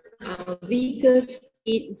vehicle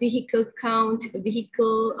speed, vehicle count,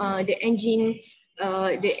 vehicle, the engine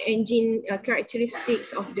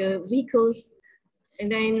characteristics of the vehicles,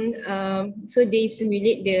 and then so they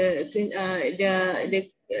simulate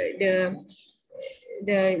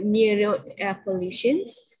the near road air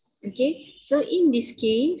pollutions. Okay, so in this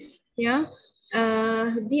case, yeah,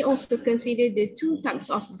 they also consider the two types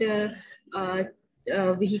of the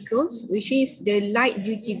vehicles, which is the light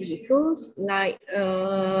duty vehicles, like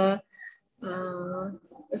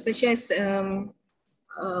such as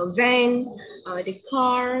van, the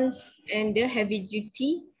cars, and the heavy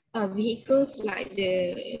duty vehicles like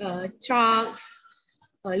the trucks,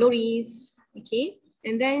 lorries. Okay,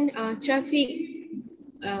 and then traffic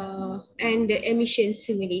and the emission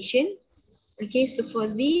simulation. Okay, so for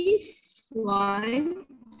this one,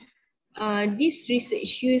 this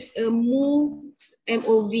research use a MOVE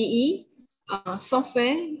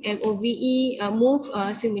software, MOVE move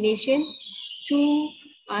simulation to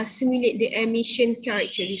simulate the emission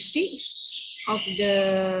characteristics of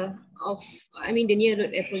the near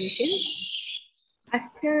road air pollution.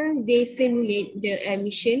 After they simulate the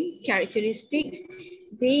emission characteristics,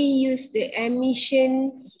 they use the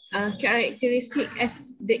emission characteristic as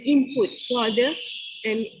the input for the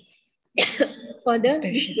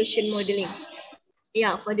dispersion modeling.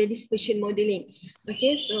 Yeah, for the dispersion modeling.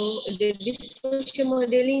 Okay, so the dispersion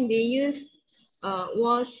modeling they use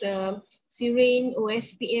was Serene,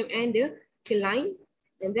 OSPM, and the Klein.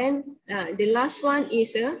 And then the last one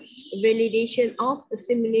is a validation of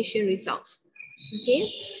simulation results.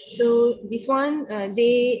 Okay, so this one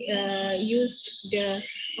they used the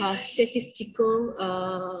statistical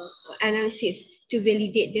analysis to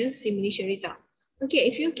validate the simulation result. Okay,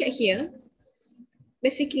 if you look at here,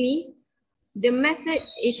 basically the method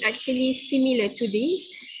is actually similar to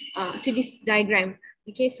this diagram.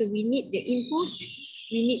 Okay, so we need the input,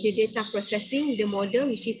 we need the data processing, the model,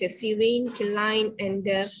 which is a Serene, Klein, and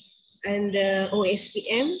the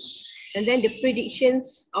OSPM, and then the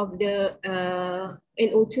predictions of the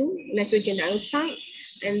NO2, nitrogen dioxide,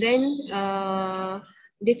 and then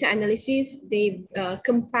data analysis. They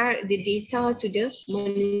compare the data to the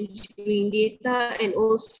monitoring data and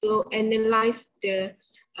also analyze the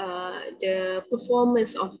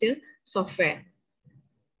performance of the software.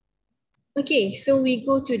 Okay, so we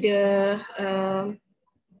go to the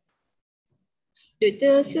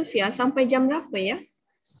Dr. Sofia, sampai jam berapa ya?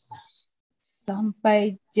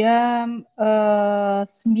 Sampai jam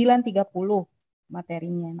 9.30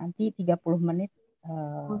 materinya. Nanti 30 menit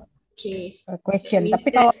question. Tapi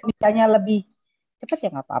kalau misalnya lebih cepat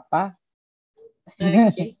ya nggak apa-apa.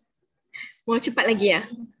 Okay. Mau cepat lagi ya?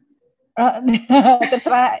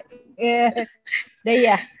 Terserah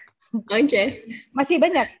Daya. Okay. Masih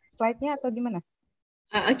banyak slide-nya atau gimana?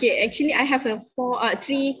 Okay, actually I have 3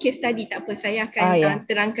 case study, tak apa, saya akan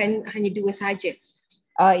terangkan hanya 2 sahaja.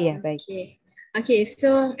 Oh iya, baik. Okay,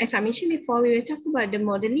 so as I mentioned before, we will talk about the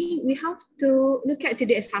modeling. We have to look at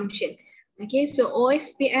the assumption. Okay, so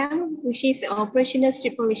OSPM, which is Operational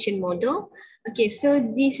Street Pollution Model. Okay, so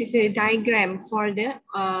this is a diagram for the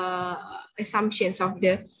assumptions of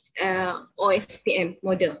the OSPM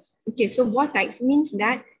model. Okay, so vortex means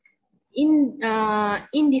that in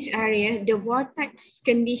this area, the vortex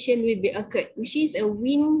condition will be occurred, which is a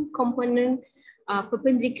wind component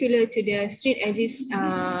perpendicular to the street exits.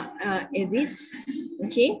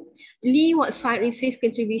 Okay, leeward side receive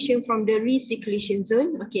contribution from the recirculation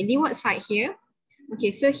zone. Okay, leeward side here.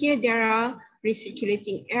 Okay, so here there are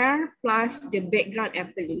recirculating air plus the background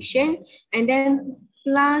air pollution, and then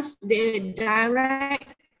plus the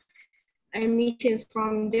direct emissions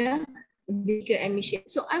from the vehicle emission.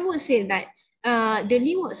 So I would say that the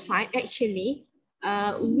leeward side actually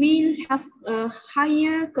will have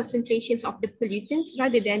higher concentrations of the pollutants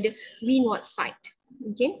rather than the windward side.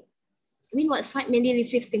 Okay, windward side mainly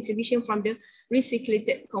receive contribution from the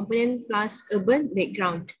recirculated component plus urban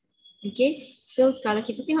background. Okay, so kalau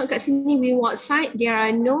kita tengok kat sini windward side, there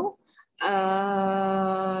are no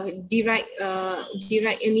direct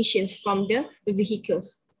emissions from the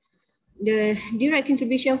vehicles. The direct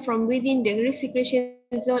contribution from within the recirculation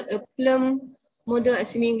zone, a plumb model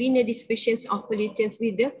assuming linear dispersions of pollutants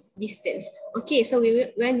with the distance. Okay, so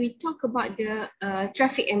when we talk about the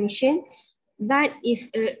traffic emission, that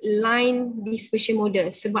is a line dispersion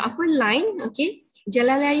model. Sebab apa line? Okay,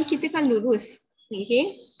 jalan raya kita kan lurus.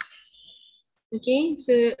 Okay, okay,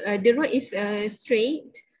 so the road is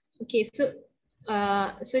straight. Okay, so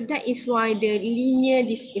that is why the linear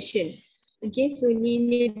dispersion. Okay, so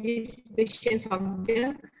linear dispersions of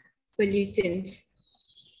the pollutants.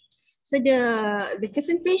 So the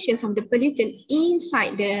concentrations of the pollutant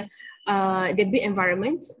inside the the built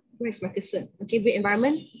environment. Where's my cursor? Okay, built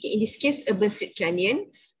environment. Okay, in this case, urban street canyon.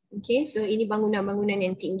 Okay, so ini bangunan-bangunan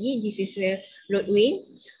yang tinggi. This is a roadway.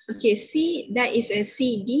 Okay, C, that is a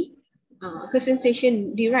CD,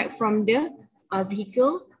 concentration derived from the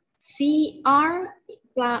vehicle. CR,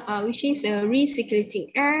 which is a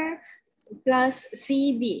recirculating air, plus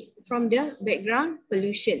CB from the background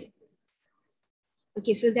pollution.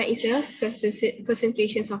 Okay, so that is a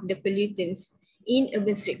concentrations of the pollutants in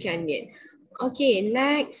urban street canyon. Okay,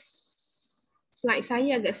 next slide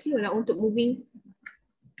saya agak slow lah untuk moving.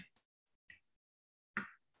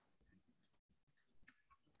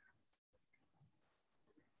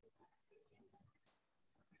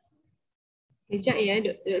 Sekejap ya,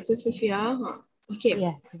 Dr. Sofia. Okay.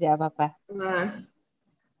 Ya, tidak apa-apa.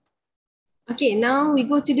 Okay, now we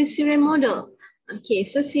go to the Siren model. Okay,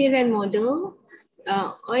 so Siren model,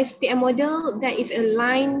 OSPM model, that is a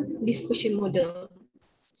line dispersion model.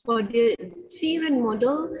 For the Siren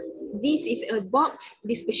model, this is a box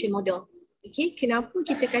dispersion model. Okay, kenapa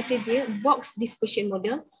kita kata dia box dispersion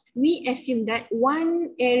model? We assume that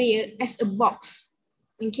one area as a box.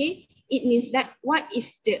 Okay, it means that what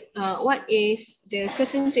is the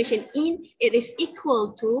concentration in, it is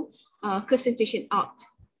equal to concentration out.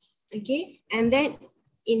 Okay, and then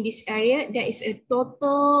in this area there is a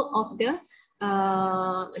total of the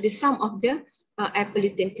sum of the air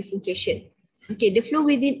pollutant concentration. Okay, the flow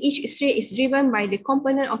within each street is driven by the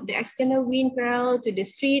component of the external wind parallel to the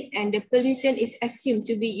street, and the pollutant is assumed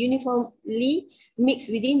to be uniformly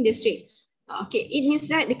mixed within the street. Okay, it means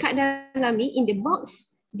that dekat dalam ni, in the box,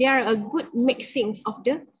 there are a good mixings of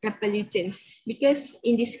the pollutants, because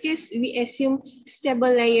in this case we assume stable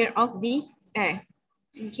layer of the air.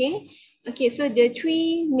 Okay, so the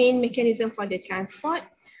three main mechanism for the transport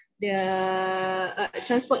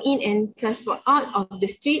in and transport out of the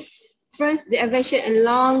street. First, the aviation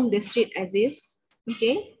along the street axis.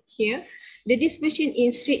 Okay, here the dispersion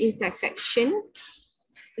in street intersection.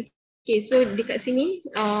 Okay, so dekat sini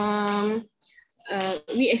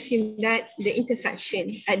we assume that the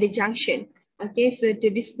intersection at the junction. Okay, so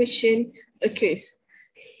the dispersion occurs.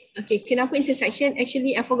 Okay, kenapa intersection?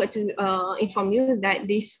 Actually, I forgot to inform you that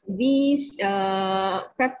this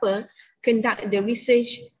paper conduct the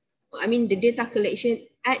research, the data collection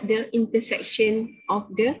at the intersection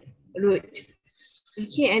of the road.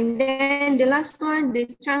 Okay, and then the last one, the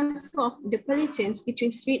transfer of the pollutants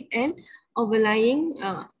between street and overlying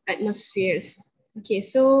atmospheres. Okay,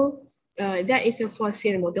 so that is a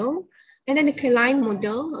four-tier model. And then the Klein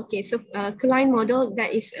model. Okay, so Klein model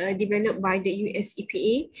that is developed by the US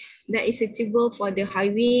EPA, that is suitable for the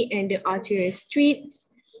highway and the arterial streets.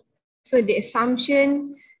 So the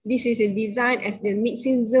assumption, this is a design as the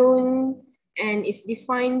mixing zone, and it's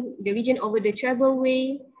defined the region over the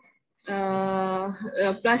travelway,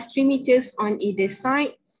 plus 3 meters on either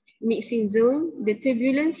side. Mixing zone, the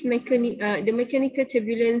turbulence, the mechanical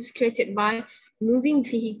turbulence created by moving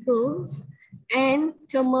vehicles, and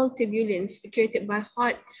thermal turbulence created by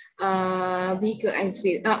hot vehicle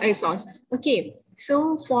exhaust. Okay,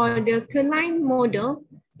 so for the Klein model,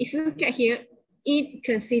 if you look at here, it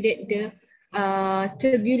considered the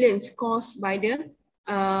turbulence caused by the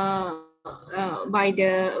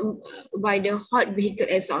hot vehicle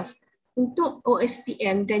exhaust. Untuk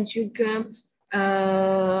OSPM dan juga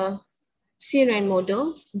Siren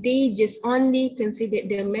models, they just only considered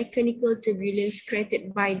the mechanical turbulence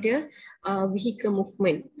created by the vehicle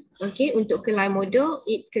movement. Okay, untuk Klein model,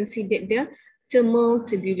 it considered the thermal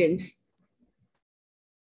turbulence.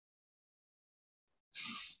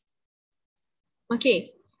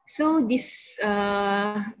 Okay, so this,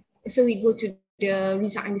 so we go to the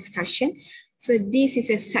result and discussion. So this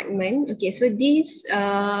is a segment. Okay, so this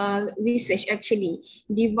research actually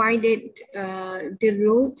divided the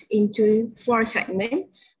road into 4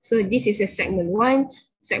 segments. So this is a segment 1,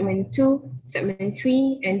 segment 2, segment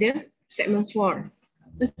 3, and the segment 4.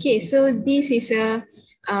 Okay, so this is a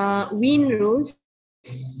wind rules.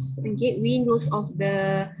 Okay, wind rules of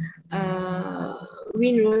the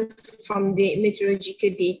wind rules from the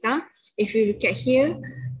meteorological data. If you look at here,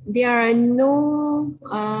 there are no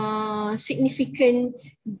significant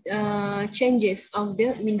changes of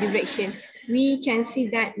the wind direction. We can see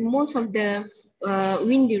that most of the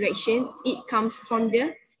wind direction, it comes from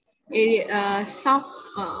the area, south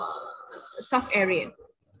area.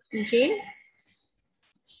 Okay,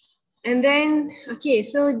 and then okay,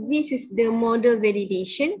 so this is the model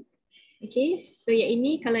validation. Okay, so yang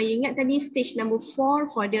ini kalau you ingat tadi stage number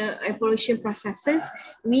 4 for the evaluation processes,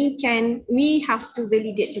 we have to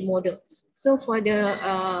validate the model. So for the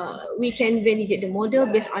we can validate the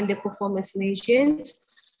model based on the performance measures.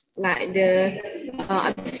 like the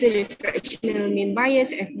absolute fractional mean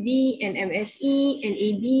bias, FB, and MSE, and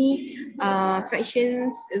AB,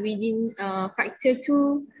 fractions within factor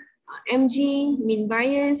 2, MG, mean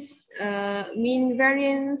bias, mean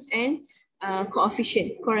variance, and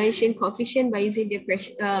coefficient, correlation coefficient by using the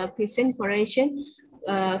Pearson correlation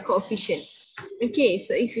coefficient. Okay,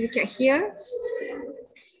 so if you look at here,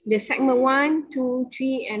 the segment 1, 2,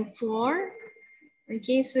 3, and 4.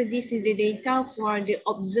 Okay, so this is the data for the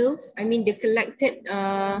observed, the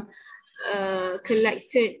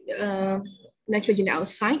collected nitrogen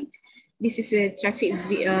dioxide. This is a traffic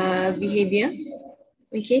behavior.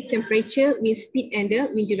 Okay, temperature, wind speed, and the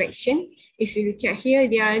wind direction. If you look at here,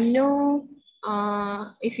 there are no,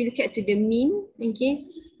 if you look at to the mean, okay,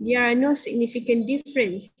 there are no significant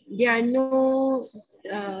difference. There are no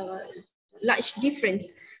large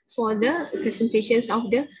difference for the concentrations of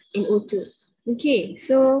the NO2. Okay,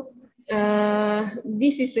 so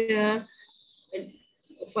this is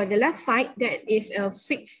for the left side, that is a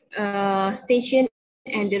fixed station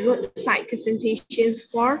and the roadside concentrations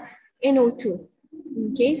for NO2.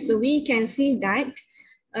 Okay, so we can see that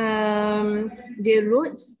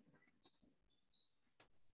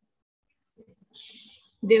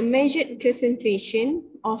the measured concentration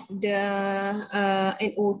of the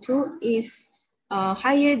NO2 is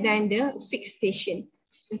higher than the fixed station.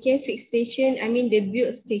 Okay, fixed station, the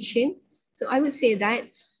built station. So I would say that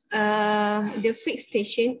the fixed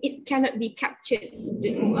station, it cannot be captured.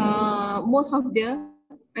 Most of the,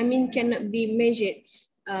 cannot be measured.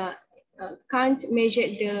 Can't measure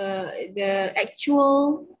the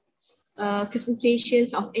actual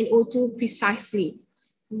concentrations of NO2 precisely.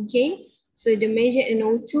 Okay, so the measured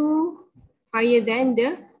NO2 higher than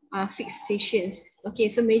the fixed stations. Okay,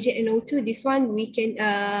 so measured NO2, this one we can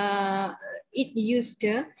it use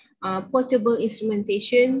the portable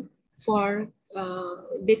instrumentation for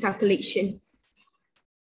data collection.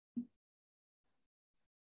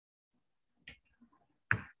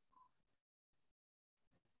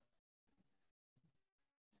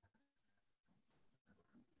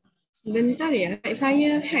 Bentar ya,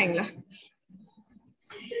 saya hang lah.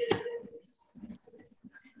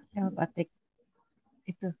 Ya, Patik.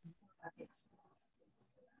 Itu.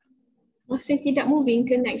 Masih tidak moving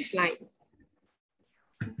ke next slide.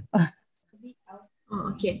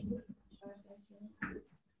 Oh, okay.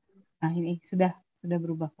 Nah, ini sudah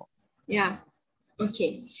berubah kok. Yeah.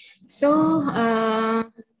 Okay. So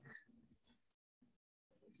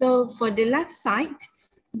for the left side,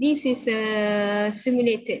 this is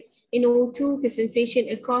simulated NO2 concentration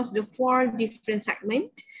across the 4 different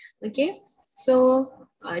segments. Okay. So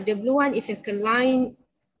the blue one is a line.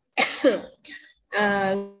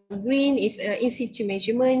 Green is in situ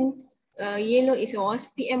measurement, yellow is a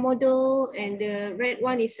OSPM model, and the red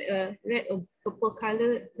one is a red or purple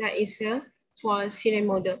color, that is for Siren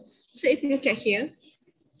model. So if you look at here,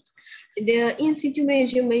 the in situ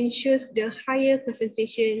measurement shows the higher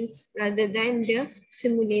concentration rather than the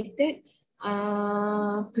simulated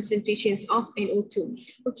concentrations of NO2.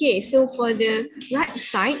 Okay, so for the right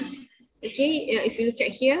side, okay, if you look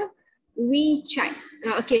at here, we check.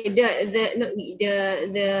 Okay, the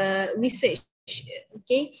research,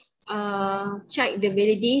 okay, check the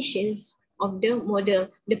validations of the model,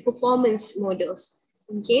 the performance models.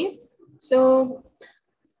 Okay, so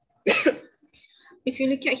if you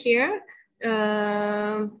look at here,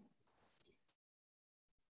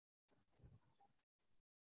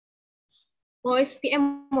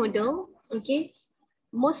 OSPM model, okay,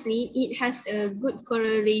 mostly it has a good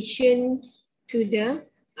correlation to the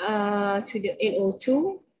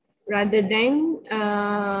NO2 rather than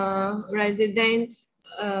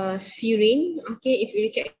serine. Okay, if you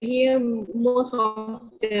look at here, most of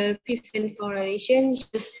the Pearson correlation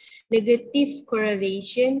shows negative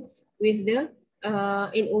correlation with the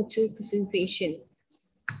NO2 concentration.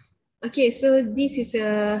 Okay, so this is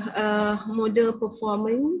a model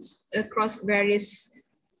performance across various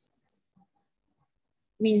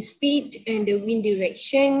wind speed and the wind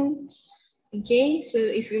direction. Okay, so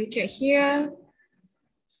if you look at here,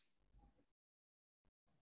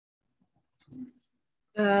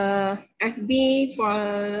 FB for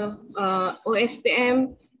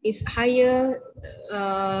OSPM is higher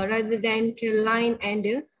rather than Caroline and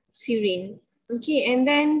the serine. Okay, and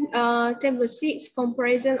then table 6,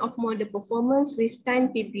 comparison of model performance with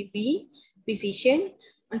 10 ppb precision.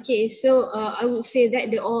 Okay, so I would say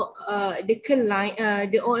that the Caroline,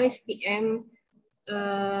 the OSPM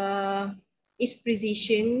is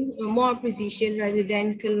precision, more precision rather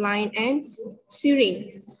than Caroline and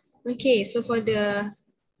serine. Okay, so for the,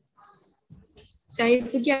 saya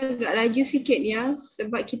pergi agak laju sikit ya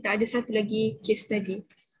sebab kita ada satu lagi case study.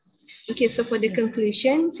 Okay, so for the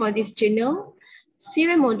conclusion for this journal,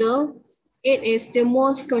 Sierra model, it is the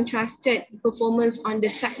most contrasted performance on the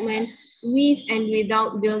segment with and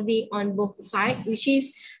without building on both sides, which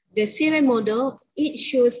is the Sierra model. It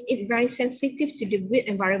shows it very sensitive to the built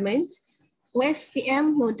environment.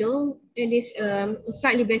 OSPM model, it is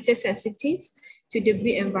slightly better sensitive to the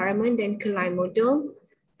built environment than Kalai model.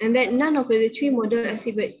 And that none of the three models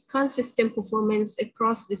exhibit consistent performance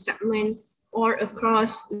across the segment or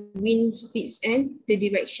across wind speeds and the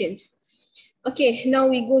directions. Okay, now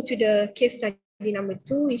we go to the case study number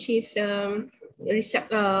 2, which is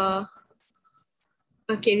receptor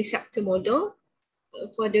model.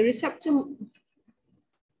 For the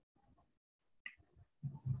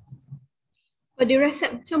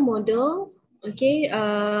receptor model, okay,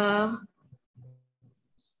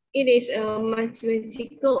 it is a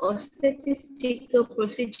mathematical or statistical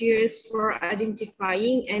procedures for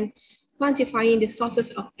identifying and quantifying the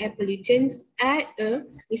sources of air pollutants at a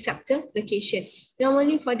receptor location.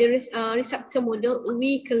 Normally for the receptor model,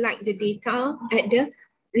 we collect the data at the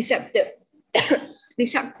receptor.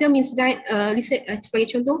 Receptor means that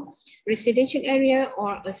sebagai contoh, residential area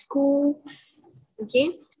or a school.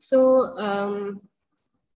 Okay, so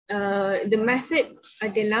the method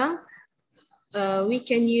adalah we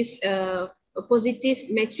can use a positive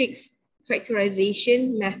matrix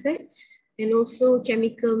factorization method and also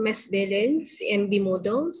chemical mass balance CMB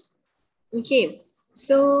models. Okay,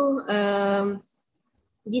 so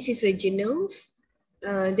this is a journals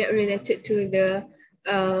that related to the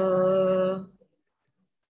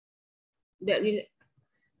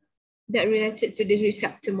that related to the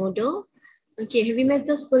receptor model. Okay, heavy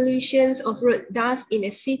metals pollutions of road dust in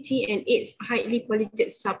a city and its highly polluted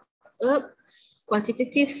suburb,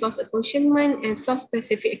 quantitative source apportionment, and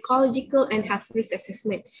source-specific ecological and health risk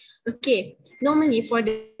assessment. Okay, normally for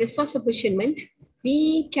the source apportionment,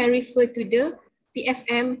 we can refer to the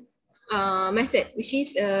PFM method, which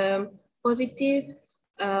is positive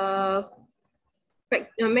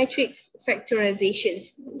matrix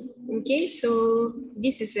factorizations. Okay, so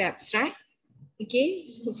this is the abstract. Okay,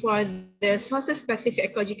 so for the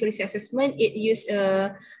source-specific ecological risk assessment, it used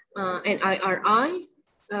an IRI.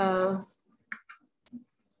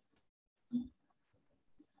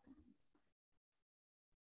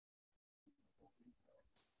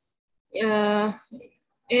 And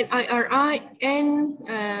IRI and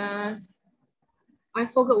I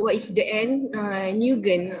forgot what is the N,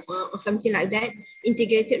 Newgen or something like that,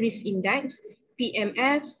 Integrated Risk Index,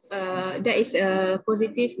 PMF, that is a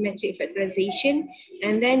positive metric factorization.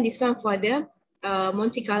 And then this one for the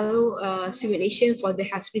Monte Carlo simulation for the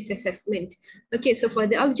health risk assessment. Okay, so for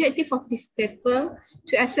the objective of this paper,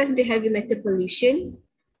 to assess the heavy metal pollution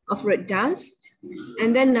of road dust.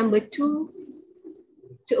 And then number 2,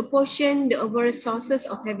 to apportion the overall sources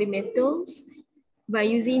of heavy metals by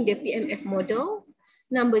using the PMF model.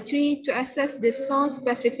 Number 3, to assess the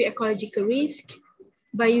source-specific ecological risk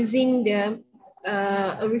by using the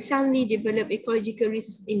recently developed ecological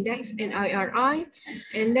risk index and IRI.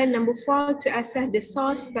 And then number 4, to assess the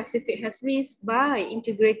source-specific health risk by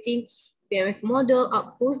integrating PMF model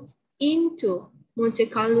output into Monte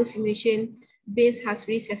Carlo simulation based health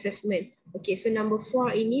risk assessment. Okay, so number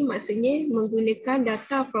 4 ini maksudnya menggunakan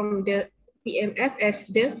data from the PMF as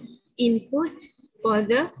the input for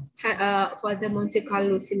the Monte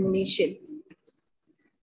Carlo simulation.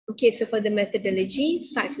 Okay, so for the methodology,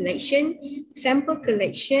 site selection, sample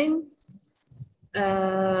collection,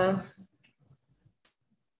 and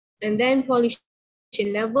then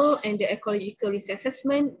pollution level and the ecological risk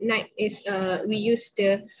assessment. Next is we use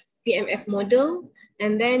the PMF model,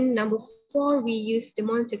 and then number 4, we use the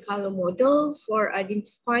Monte Carlo model for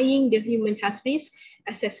identifying the human health risk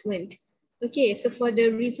assessment. Okay, so for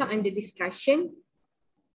the result and the discussion.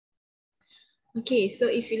 Okay, so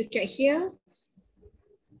if you look at here,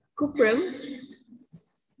 cuprum,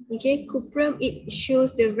 okay, cuprum, it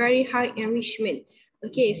shows the very high enrichment.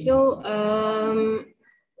 Okay, so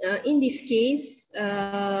in this case,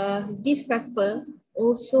 this paper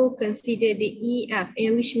also consider the EF,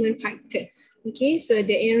 enrichment factor. Okay, so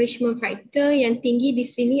the enrichment factor yang tinggi di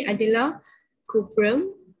sini adalah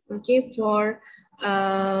cuprum, okay, for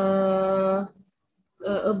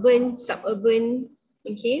urban, suburban,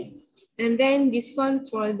 okay. And then this one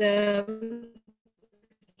for the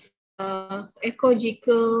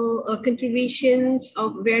ecological contributions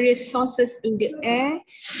of various sources in the air,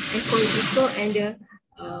 ecological, and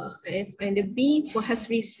the B for health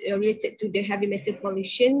risk related to the heavy metal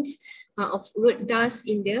pollutions of road dust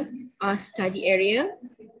in the study area.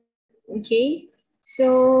 Okay,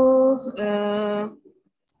 so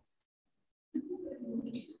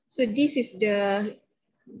so this is the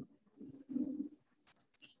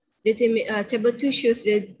Table 2 shows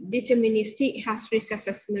the deterministic hazard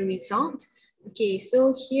assessment result. Okay,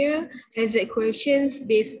 so here hazard coefficients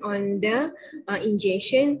based on the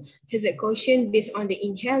injection, hazard coefficient based on the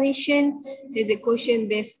inhalation, hazard coefficient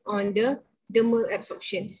based on the dermal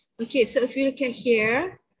absorption. Okay, so if you look at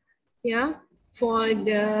here, yeah, for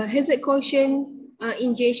the hazard coefficient,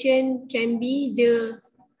 injection can be the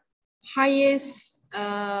highest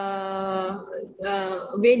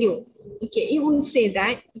value. Okay, it will say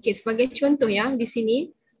that, okay, sebagai contoh ya, di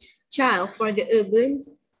sini, child for the urban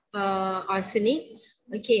arsenic,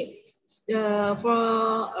 okay,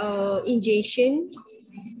 for injection,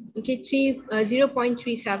 okay,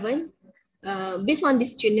 0.37, based on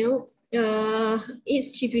this journal,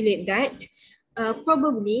 it stipulate that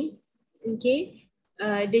probably, okay,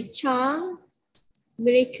 the child,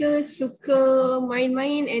 mereka suka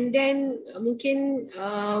main-main and then mungkin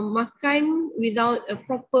makan without a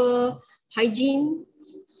proper hygiene,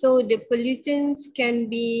 so the pollutants can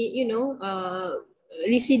be, you know,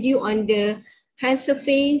 residue on the hand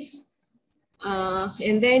surface,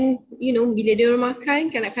 and then, you know, bila dia orang makan,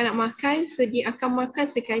 kanak-kanak makan, so dia akan makan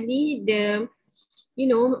sekali the, you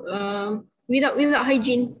know, without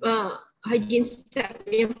hygiene step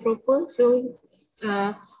yang proper, so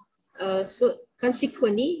so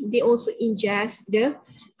consequently they also ingest the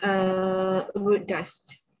root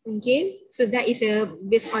dust. Okay, so that is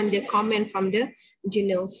based on the comment from the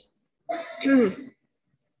journals.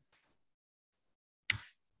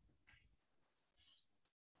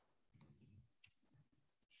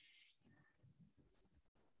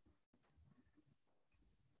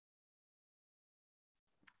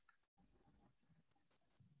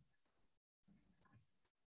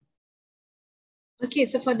 Okay,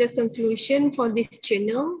 so for the conclusion for this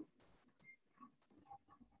journal,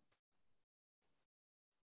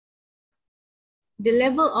 the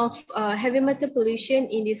level of heavy metal pollution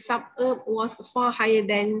in the suburb was far higher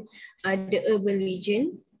than the urban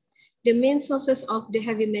region. The main sources of the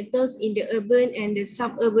heavy metals in the urban and the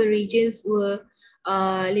suburban regions were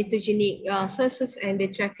lithogenic sources and the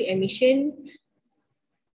traffic emission.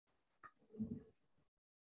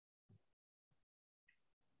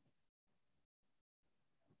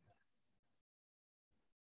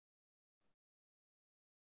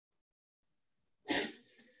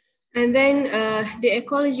 And then the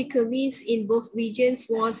ecological risk in both regions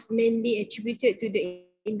was mainly attributed to the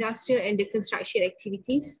industrial and the construction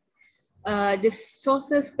activities. The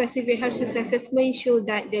sources specific hazardous assessment show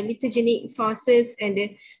that the lithogenic sources and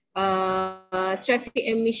the traffic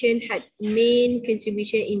emission had main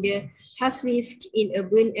contribution in the health risk in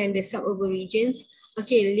urban and the suburban regions.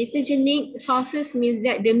 Okay, lithogenic sources means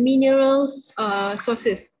that the minerals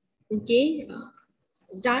sources, okay,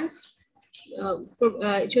 dust,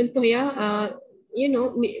 contoh ya, you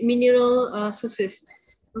know, mineral sources.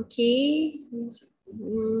 Okay.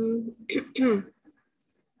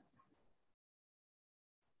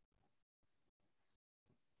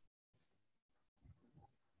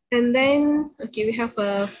 And then, okay, we have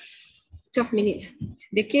 12 minutes.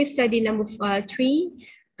 The case study number 3,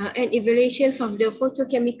 an evaluation of the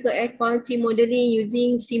photochemical air quality modeling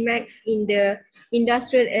using CMAX in the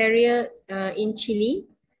industrial area in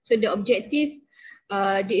Chile. So the objective,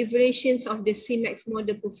 the evaluations of the CMAX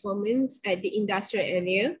model performance at the industrial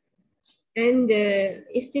area and the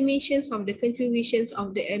estimations of the contributions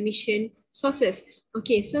of the emission sources.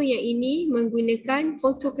 Okay, so yang ini menggunakan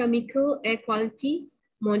photochemical air quality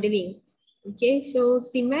modeling. Okay, so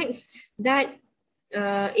CMAX that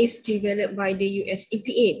is developed by the US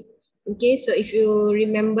EPA. Okay, so if you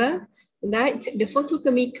remember that the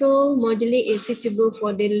photochemical modeling is suitable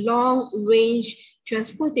for the long range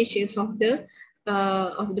transportations of the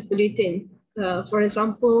pollutant. For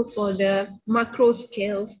example, for the macro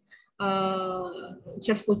scales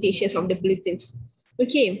transportations of the pollutants.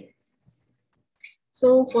 Okay,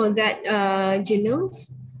 so for that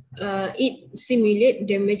journals, it simulate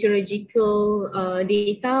the meteorological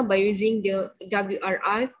data by using the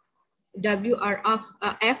WRF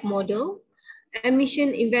model,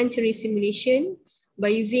 emission inventory simulation by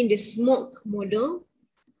using the smoke model,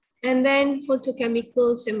 and then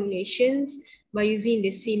photochemical simulations by using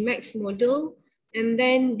the CMAX model, and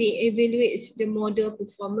then they evaluate the model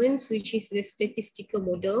performance, which is the statistical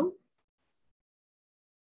model.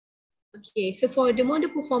 Okay, so for the model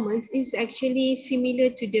performance is actually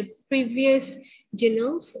similar to the previous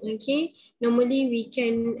journals. Okay, normally we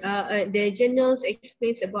can the journals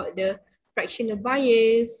explains about the fractional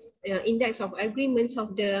bias, index of agreements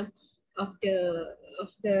of the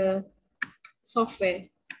software.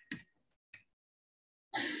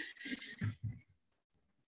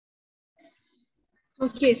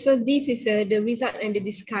 Okay, so this is the result and the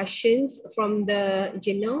discussions from the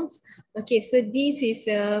journals. Okay, so this is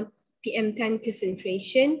PM10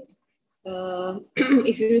 concentration.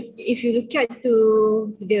 If you look at to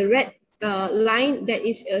the red line, that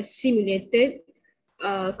is a simulated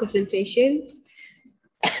concentration,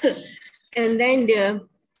 and then the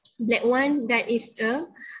black one, that is a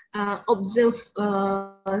observed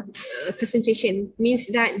concentration, means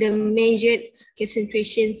that the measured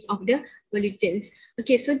concentrations of the pollutants.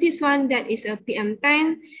 Okay, so this one, that is a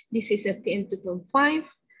PM10, this is a PM2.5.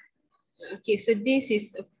 Okay, so this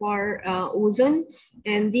is for ozone,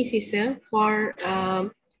 and this is for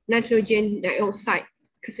nitrogen dioxide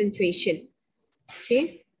concentration.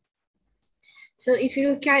 Okay, so if you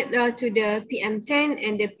look at to the PM10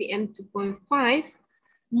 and the PM2.5,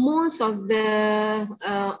 most of the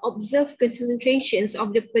observed concentrations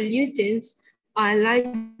of the pollutants are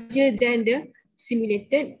larger than the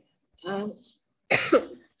simulated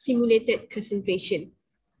simulated concentration.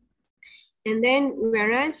 And then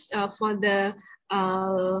whereas for the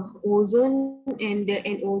ozone and the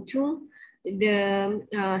NO2, the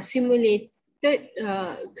simulated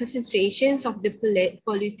concentrations of the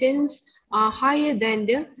pollutants are higher than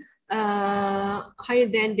the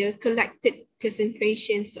collected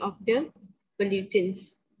concentrations of the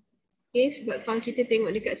pollutants. Okay, sebab kalau kita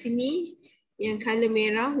tengok dekat sini, yang color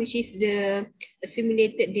merah, which is the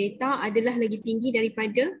simulated data, adalah lagi tinggi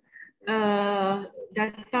daripada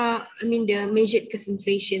data, the measured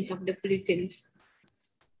concentrations of the pollutants.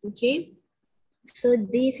 Okay, so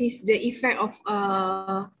this is the effect of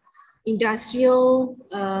industrial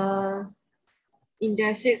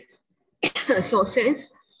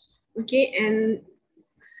sources. Okay, and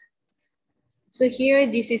so here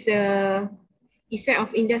this is a effect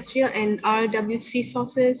of industrial and RWC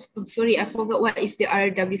sources. Oh, sorry, I forgot what is the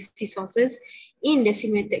RWC sources in the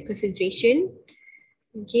simulated concentration.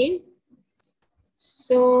 Okay,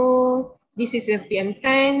 so this is a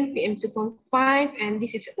PM10, PM2.5, and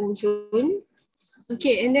this is ozone.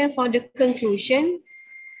 Okay, and then for the conclusion,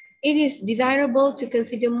 it is desirable to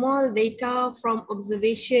consider more data from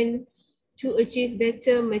observation to achieve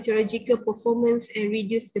better meteorological performance and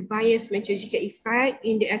reduce the biased meteorological effect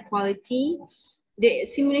in the air quality. The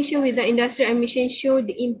simulation with the industrial emission show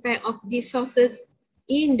the impact of these sources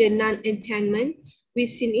in the non-attainment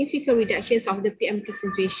with significant reductions of the PM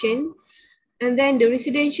concentration. And then the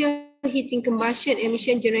residential heating combustion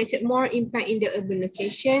emission generated more impact in the urban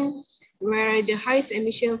location, where the highest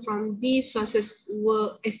emission from these sources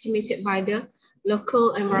were estimated by the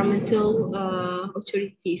local environmental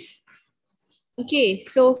authorities. Okay,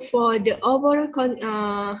 so for the overall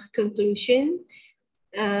conclusion,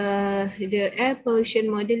 the air pollution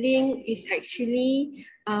modeling is actually,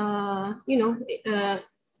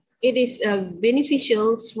 it is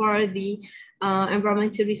beneficial for the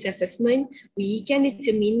environmental risk assessment. We can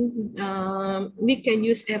determine, we can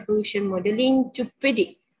use air pollution modeling to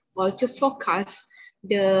predict or to forecast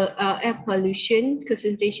the air pollution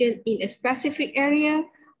concentration in a specific area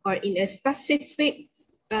or in a specific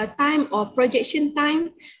time or projection time,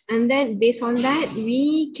 and then based on that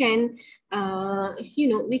we can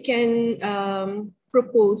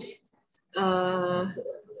propose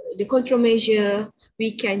the control measure.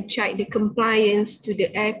 We can check the compliance to the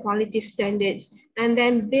air quality standards, and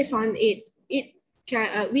then based on it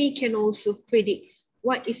we can also predict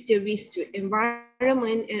what is the risk to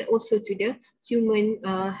environment and also to the human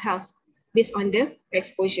health based on the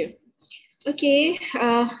exposure. Okay,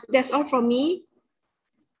 that's all from me.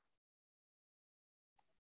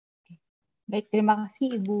 Baik, terima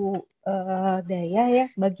kasih Ibu Daya ya.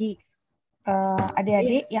 Bagi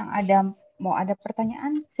adik-adik yang mau ada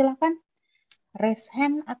pertanyaan, silakan raise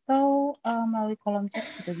hand atau melalui kolom chat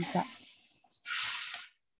juga bisa.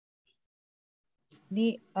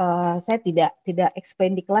 Ini saya tidak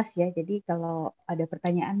explain di kelas ya. Jadi kalau ada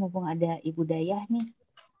pertanyaan mumpung ada Ibu Daya nih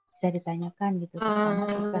bisa ditanyakan gitu.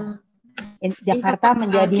 Jakarta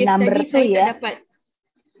menjadi number 2 ya.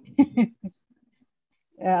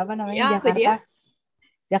 Apa namanya,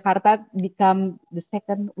 Jakarta become the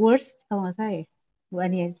second worst kalau nggak salah ya, Bu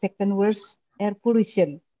Ani, second worst air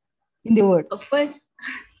pollution in the world. First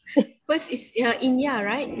is India,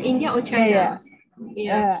 right? India or China?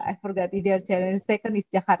 Yeah. I forgot either China. Second is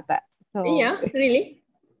Jakarta. So yeah, really?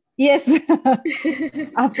 Yes.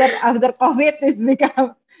 after COVID is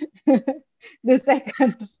become the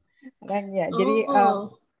second. Dan ya, jadi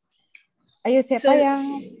ayo siapa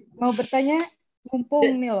yang mau bertanya?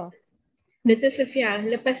 Mumpung nih loh. Dr. Sofia,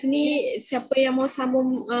 lepas ni siapa yang mau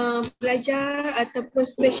sambung belajar ataupun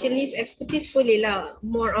specialist expertise bolehlah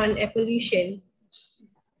more on air pollution.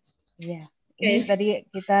 Ya, Ini tadi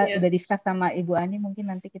kita Ya. udah discuss sama Ibu Ani,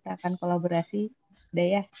 mungkin nanti kita akan kolaborasi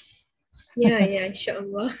deh ya. Ya,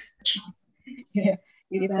 insyaAllah.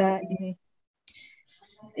 Kita ini.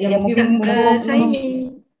 Ya mungkin Saya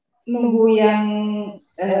nunggu yang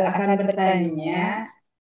akan bertanya.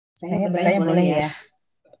 Saya bertanya boleh ya.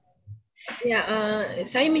 Ya,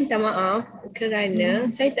 saya minta maaf kerana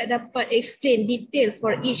saya tak dapat explain detail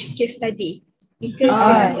for each case study because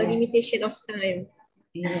we have a limitation of time.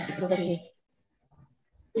 Iya, it's okay.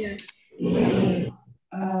 Yes.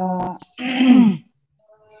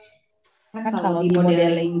 Kan kalau di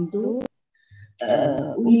modeling itu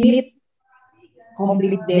we need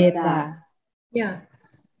complete data. Yeah.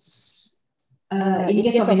 In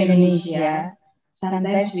case of Indonesia,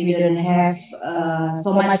 sometimes we don't have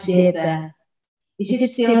so much data. Is it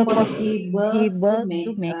still possible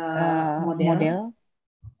to make model?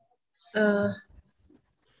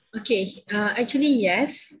 Okay. Actually,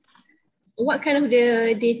 yes. What kind of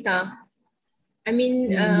the data? I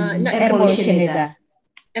mean, not Air pollution data.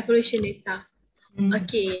 Air pollution data.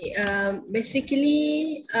 Okay.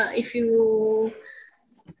 Basically,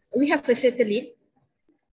 we have a satellite,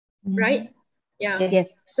 right? Yeah. Yes.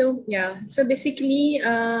 So basically,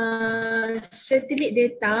 satellite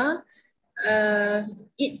data,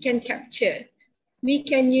 it can capture. We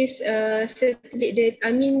can use satellite data.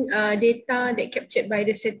 Data that captured by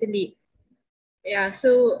the satellite. Yeah.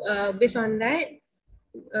 So based on that,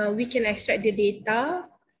 we can extract the data,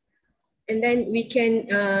 and then we can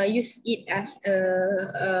use it as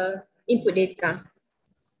input data.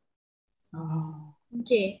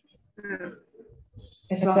 Okay.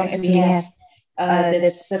 As long as we have the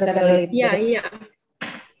satellite. Yeah.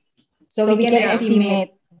 So we can estimate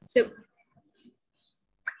So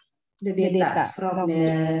the data from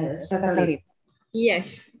the satellite.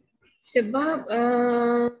 yes. Sebab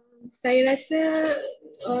saya rasa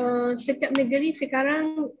setiap negeri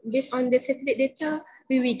sekarang based on the satellite data,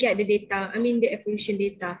 we will get the data. I mean the evolution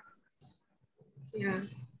data. Yeah.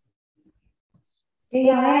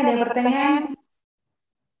 Yang lain ada pertanyaan?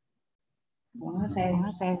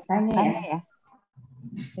 Saya tanya ya.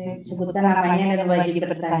 Saya sebutkan namanya dan wajib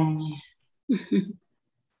bertanya.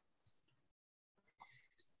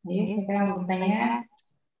 Ayo, saya mau bertanya.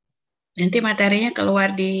 Nanti materinya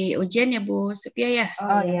keluar di ujian ya Bu Sepia ya?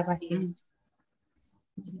 Oh iya pasti.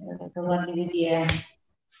 Keluar di ujian.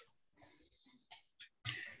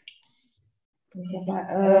 Siapa?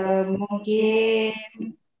 Mungkin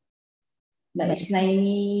Mbak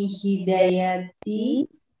Isnaini Hidayati.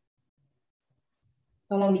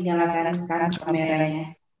 Tolong dinyalakan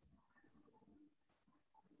kameranya.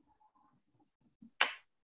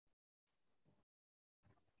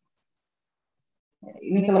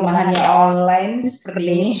 Ini kelemahannya online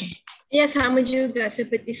seperti ini. Ya, sama juga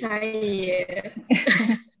seperti saya.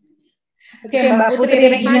 Oke, Mbak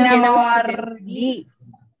Putri Regina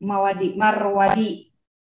Marwadi.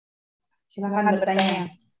 Silakan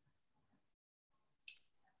bertanya.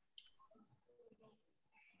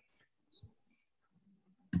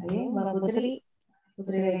 Ayo, Mbak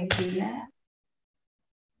Putri Regina.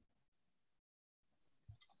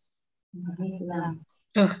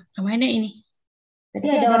 Tuh, kemana ini? Tadi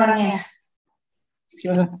ada orangnya.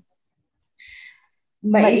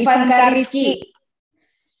 Mbak Ivan Kariski.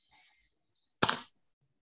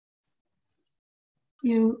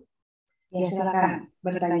 Yuk. Ya, silakan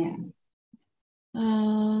bertanya.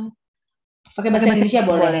 Pakai bahasa Indonesia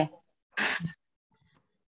boleh.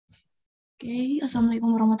 Oke,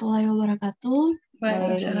 Assalamualaikum warahmatullahi wabarakatuh.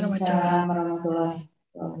 Waalaikumsalam warahmatullahi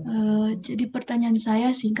wabarakatuh. Jadi pertanyaan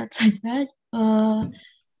saya singkat saja.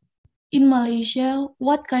 In Malaysia,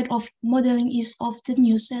 what kind of modeling is often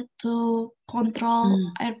used to control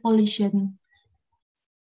air pollution?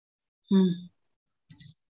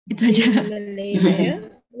 Itu aja.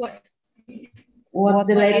 Malaysia, What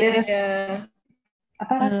the latest?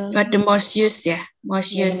 What the most used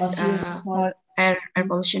air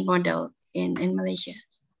pollution model in Malaysia?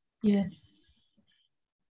 Yeah.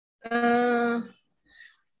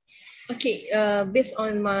 Okay. Based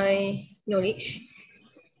on my knowledge,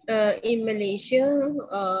 in Malaysia,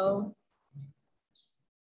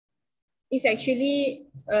 it's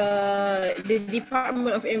actually the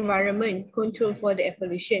Department of Environment control for the air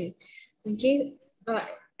pollution. Okay.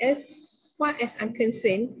 As far as I'm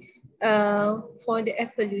concerned, for the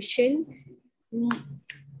air pollution,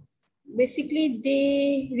 basically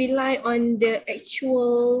they rely on the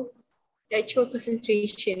actual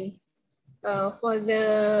concentration. For the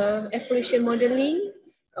air pollution modeling,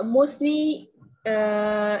 mostly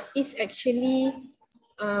is actually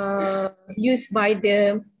used by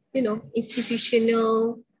the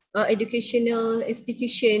educational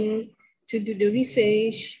institution to do the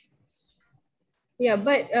research. Yeah,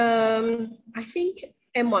 but I think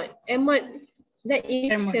EMOD, that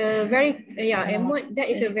is a very EMOD, that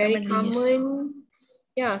is a very common,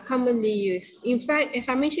 commonly used. In fact, as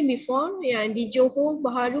I mentioned before, di Johor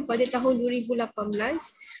baru pada tahun 2018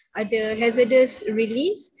 ada hazardous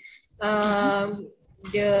release.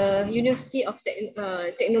 The University of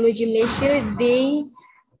Technology Malaysia, they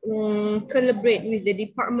collaborate with the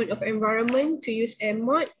Department of Environment to use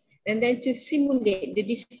EMOD and then to simulate the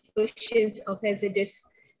dispersions of hazardous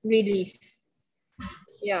release.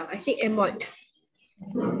 Yeah, I think EMOD.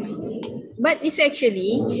 But it's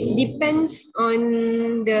actually depends on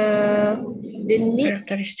the need,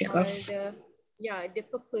 characteristic of the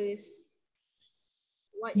purpose.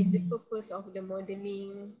 What is the purpose of the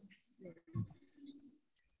modeling?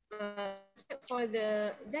 For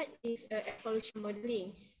that is air pollution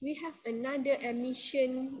modeling. We have another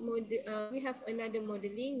emission model. We have another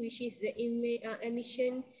modeling which is the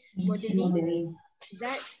emission modeling.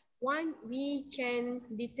 That one we can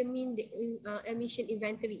determine the emission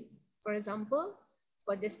inventory. For example,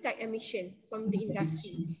 for the stack emission from the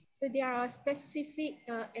industry. So there are specific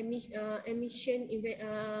emission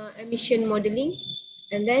modeling,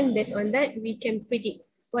 and then based on that we can predict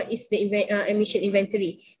what is the emission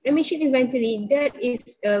inventory. Emission inventory, that is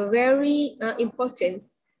very important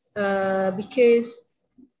because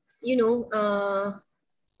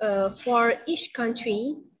for each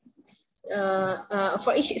country,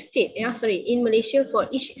 for each state, in Malaysia, for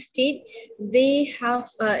each state, they have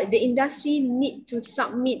the industry need to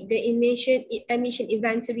submit the emission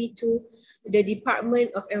inventory to the Department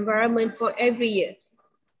of Environment for every year.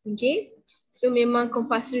 Okay, so memang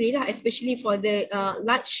compulsory lah, especially for the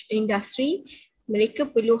large industry.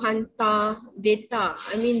 Mereka perlu hantar data,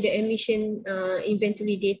 the emission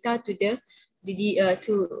inventory data to the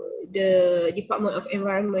Department of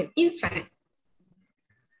Environment. In fact,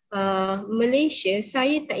 Malaysia,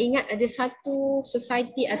 saya tak ingat ada satu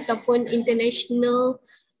society ataupun international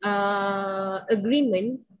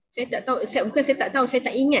agreement. Saya tak tahu, saya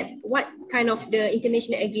tak ingat what kind of the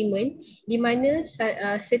international agreement di mana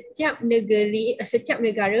setiap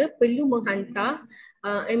negara perlu menghantar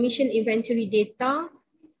emission inventory data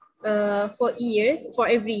for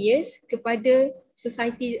every years kepada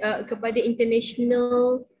society, kepada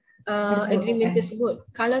international agreement tersebut.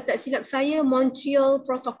 Kalau tak silap saya, Montreal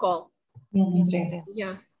Protocol.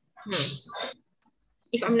 Yeah.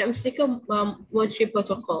 If I'm not mistaken, Montreal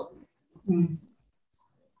Protocol.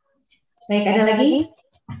 Baik, ada lagi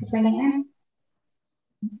pertanyaan?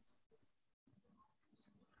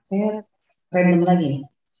 Saya random lagi.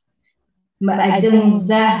 Mbak Ajeng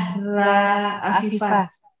Zahra Afifah.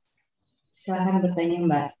 Silakan bertanya,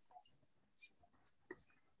 Mbak.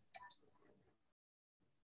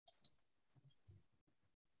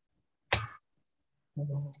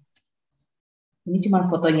 Ini cuma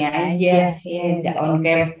fotonya aja, ya, tidak on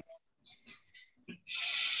cam.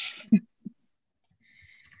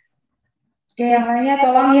 Oke, yang lainnya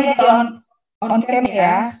tolong ya di on cam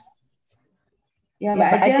ya. Ya, Mbak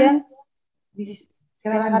Ajeng,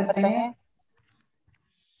 silakan bertanya.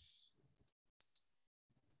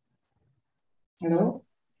 Halo,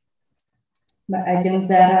 Mbak Ajeng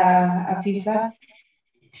Zahra Afifah,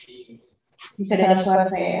 bisa dengar suara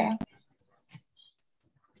saya?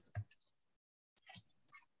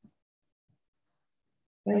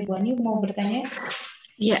 Ibu Ani mau bertanya?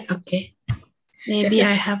 Yeah, okay. Maybe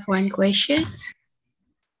I have one question.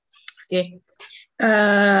 Okay.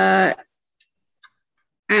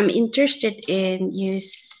 I'm interested in, you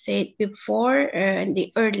said before in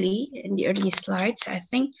the early slides, I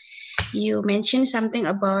think you mentioned something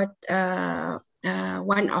about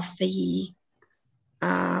one of the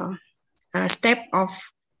step of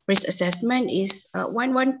risk assessment is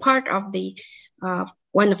one part of the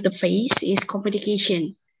one of the phase is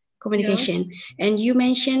communication. Yeah. And you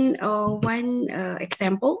mentioned one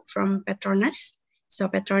example from Petronas. So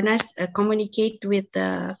Petronas communicate with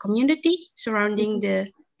the community surrounding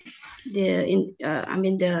the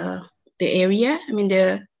area,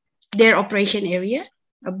 their operation area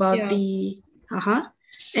about the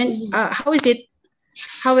and how is it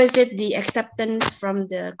the acceptance from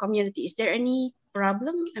the community? Is there any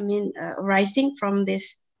problem arising from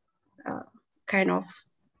this kind of?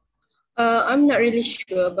 I'm not really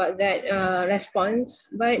sure about that response,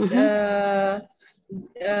 but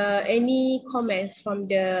any comments from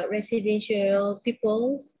the residential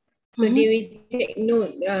people, so they will take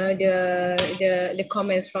note the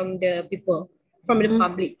comments from the people, from the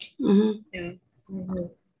public. Yeah.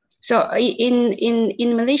 So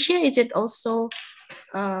in Malaysia, is it also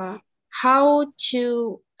how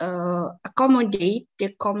to accommodate the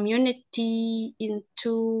community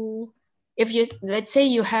into, if you, let's say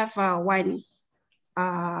you have one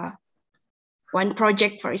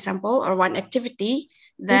project, for example, or one activity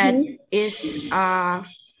that is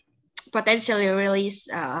potentially release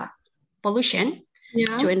pollution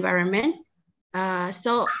to environment.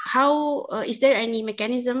 So how is there any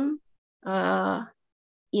mechanism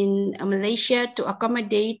in Malaysia to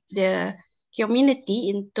accommodate the community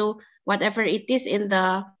into whatever it is in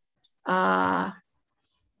the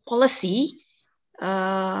policy,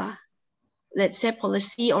 let's say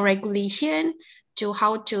policy or regulation, to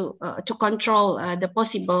how to control the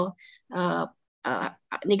possible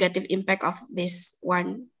negative impact of this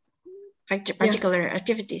one particular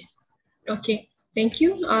activities? Okay, thank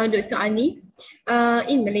you, Dr. Ani.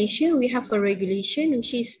 In Malaysia, we have a regulation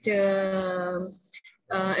which is the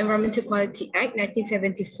Environmental Quality Act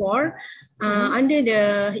 1974. Under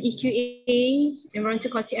the EQA,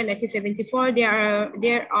 Environmental Quality Act 1974,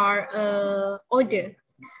 there are order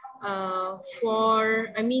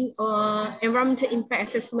for, environmental impact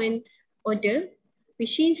assessment order,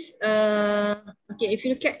 which is okay.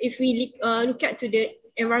 If we look at to the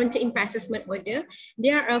environmental impact assessment order,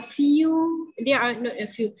 there are a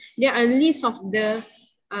list of the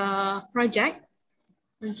project.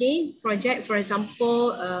 Okay, project, for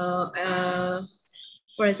example,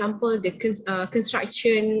 the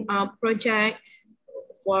construction project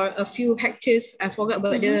for a few hectares. I forgot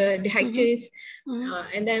about the hectares.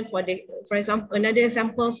 And then for example, another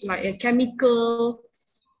examples like a chemical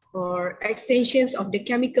or extensions of the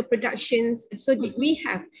chemical productions. So we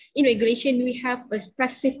have in regulation, we have a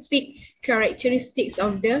specific characteristics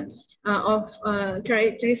of the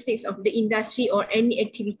characteristics of the industry or any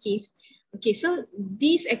activities. Okay, so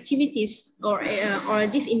these activities or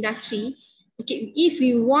this industry, okay, if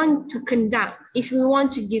we want to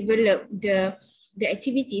develop the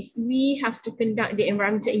activities, we have to conduct the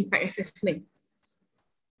environmental impact assessment.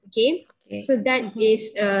 Okay. So that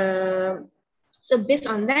is so based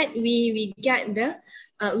on that, we get the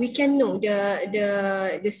we can know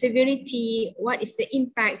the severity, what is the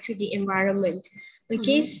impact to the environment.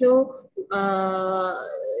 Okay, so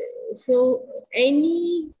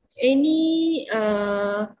any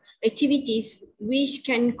activities which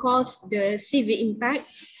can cause the severe impact,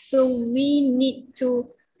 so we need to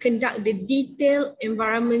conduct the detailed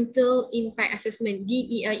environmental impact assessment,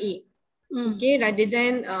 DEIA. Okay, rather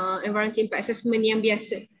than environmental impact assessment yang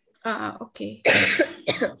biasa. Okay.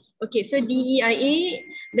 Okay, so DEIA,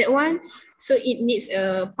 that one, so it needs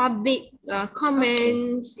a public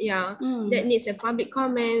comments. Okay. Yeah, that needs a public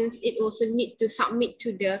comments. It also need to submit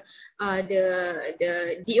to the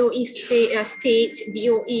DOE state,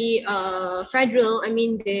 DOE federal. I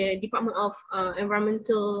mean the Department of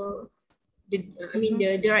Environmental.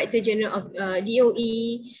 The Director General of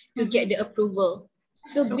DOE to get the approval.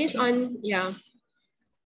 So based on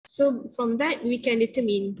so from that we can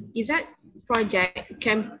determine is that project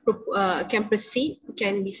can proceed,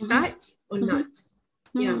 can be start or not.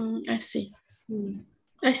 Yeah, I see.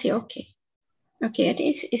 I see. Okay. Okay, I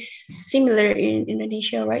think it's similar in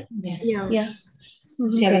Indonesia, right? Yeah.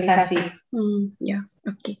 Sosialisasi. Yeah.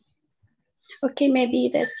 Okay. Okay,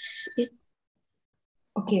 maybe that's it.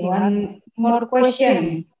 Okay, one more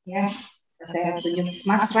question. Ya, saya tunjuk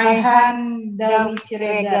Mas Raihan Dawi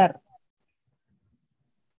Siregar.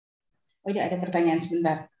 Oh, tidak ada pertanyaan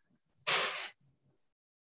sebentar.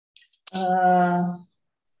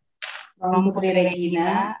 Putri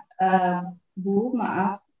Regina, Bu,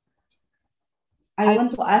 maaf. I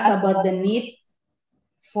want to ask about the need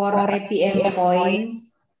for APM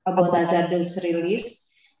points about hazardous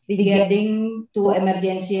release regarding to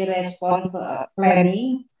emergency response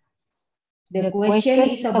planning. The question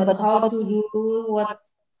is about how to do what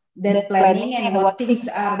that planning and what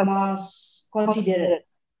things are most considered.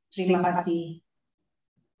 Terima kasih.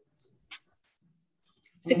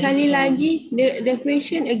 Sekali lagi, the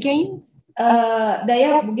question again.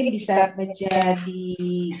 Daya mungkin bisa baca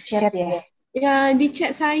di chat ya. Ya, di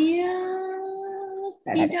chat saya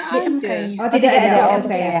tidak ada. Oh, tidak ada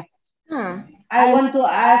saya. I want to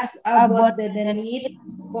ask about the need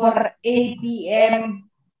for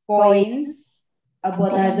APM points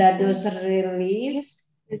about hazardous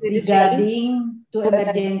release regarding to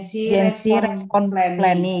emergency response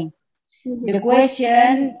planning. The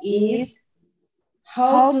question is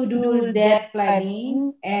how to do that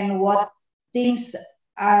planning and what things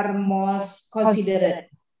are most considered.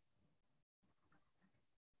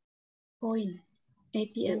 Point.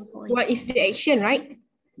 APM point. What is the action, right?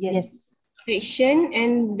 Yes. Action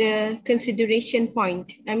and the consideration point.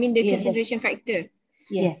 I mean the consideration factor.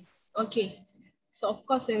 Yes. Okay. So of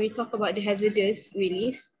course when we talk about the hazardous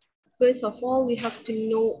release, first of all, we have to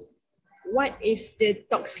know what is the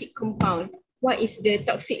toxic compound, what is the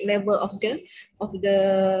toxic level of the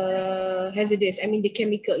hazardous, I mean the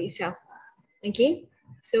chemical itself. Okay,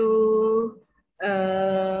 so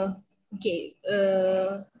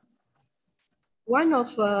one of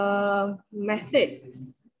method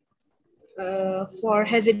for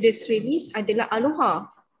hazardous release adalah ALOHA.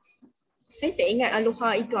 Saya tak ingat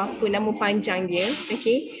ALOHA itu apa nama panjang dia,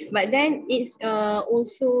 okay, but then it's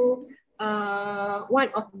also one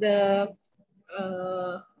of the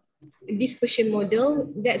dispersion model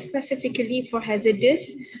that specifically for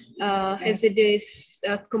hazardous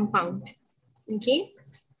compound. Okay,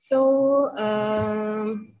 so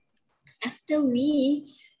after we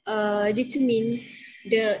determine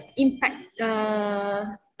the impact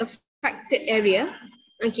affected area,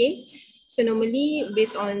 okay, so normally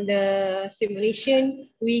based on the simulation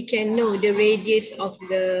we can know the radius of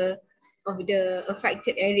the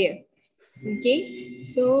affected area. Okay,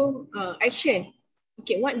 so action.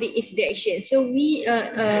 Okay, what is the action? So we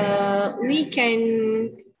can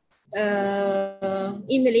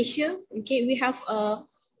in Malaysia, okay, we have a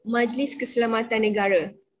Majlis Keselamatan Negara.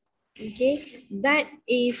 Okay, that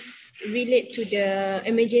is relate to the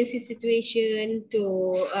emergency situation, to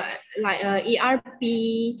like ERP.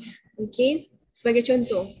 Okay, sebagai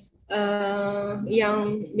contoh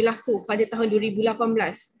yang berlaku pada tahun 2018.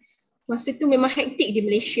 Masa tu memang hektik di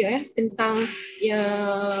Malaysia tentang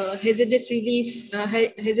hazardous release,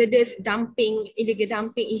 hazardous dumping, illegal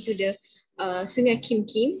dumping into the Sungai Kim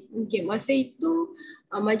Kim. Okay, masa itu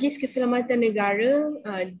Majlis Keselamatan Negara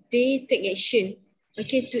they take action,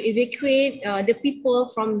 okay, to evacuate the people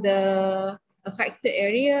from the affected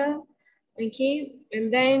area. Okay,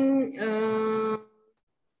 and then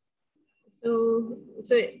so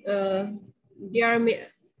their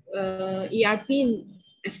ERP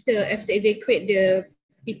after evacuate the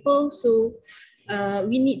people, so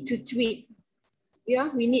we need to tweet.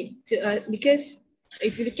 Yeah, we need to because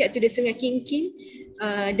if you look at to the Sungai Kim Kim,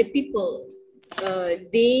 the people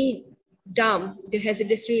they dump the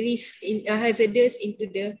hazardous release in hazardous into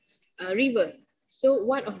the river. So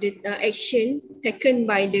one of the action taken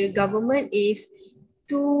by the government is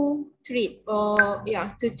to treat or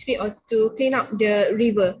to clean up the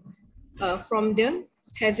river from the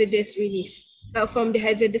hazardous release, from the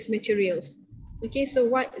hazardous materials. Okay, so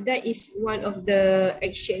that is one of the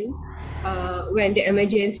action when the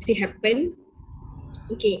emergency happen.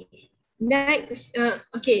 Okay, next,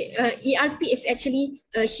 ERP is actually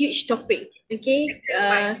a huge topic. Okay,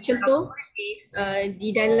 contoh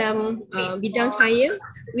di dalam bidang saya,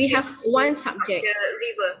 we have one subject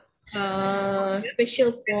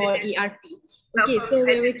special for ERP. Okay, so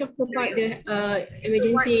when we talk about the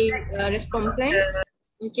emergency response plan,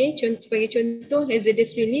 okay, sebagai contoh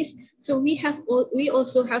hazardous release, so we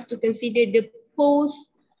also have to consider the post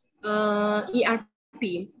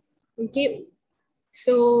ERP. Okay,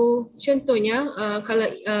 so contohnya kalau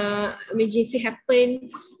emergency happen,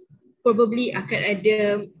 probably akan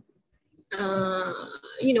ada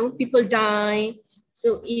people die,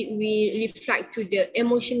 so it will reflect to the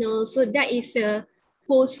emotional, so that is a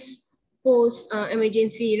post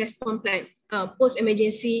emergency response plan, post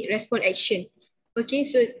emergency response action. Okay,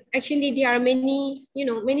 so actually there are many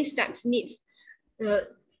steps need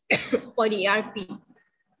for the ERP.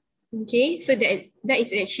 Okay, so that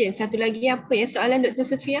is action. Satu lagi apa ya soalan Dr.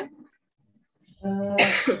 Sofia?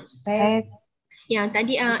 Saya yang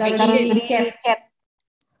tadi Taruh di chat.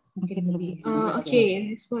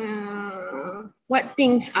 Okay, so, what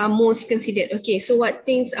things are most considered? Okay, so what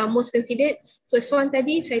things are most considered? First one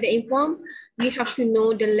tadi saya dah inform, we have to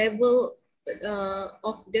know the level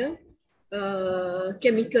of the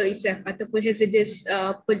chemical itself ataupun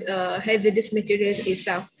hazardous materials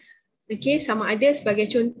itself. Okay, sama ada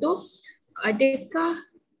sebagai contoh, adakah,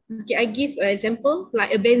 okay, I give an example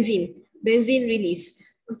like a benzene release.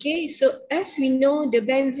 Okay, so as we know the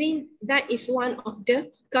benzene, that is one of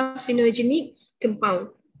the carcinogenic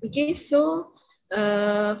compound. Okay, so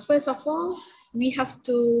first of all, we have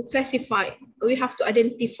to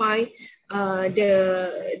identify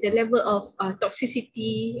the level of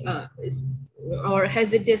toxicity or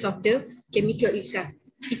hazardous of the chemical itself.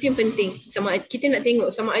 Itu yang penting. Kita nak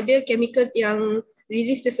tengok sama ada chemical yang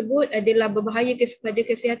release tersebut adalah berbahaya kepada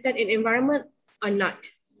kesihatan and environment or not.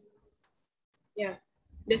 Yeah,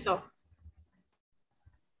 that's all.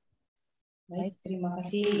 Baik, terima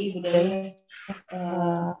kasih Ibu Daya.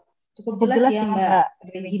 Cukup jelas ya Mbak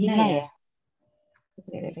Regina ya.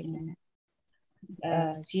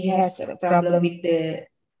 She has a problem with the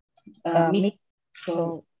mic,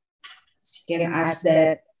 so she can ask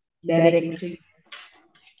that directly to you.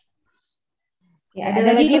 Ya, ada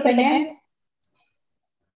lagi pertanyaan?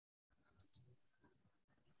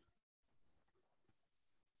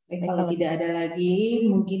 Baik, kalau tidak ada lagi,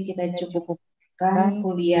 mungkin kita cukupkan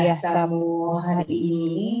kuliah tamu hari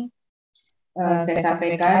ini. Saya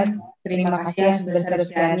sampaikan terima kasih yang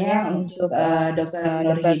sebesar-besarnya untuk Dr.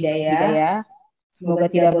 Nur Hidayah.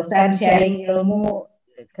 Semoga tidak bosan sharing ilmu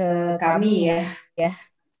ke kami ya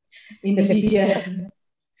in the future.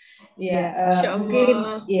 Ya,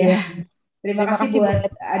 mungkin ya. Terima kasih buat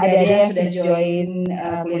adik-adik yang sudah join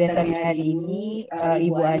kuliah kami hari ini.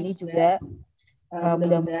 Ibu Ani juga.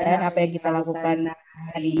 Mudah-mudahan apa yang kita lakukan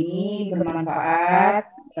hari ini bermanfaat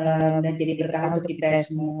dan jadi berkah untuk kita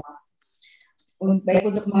semua. Baik,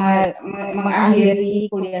 untuk mengakhiri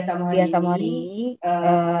kuliah tamu hari ini,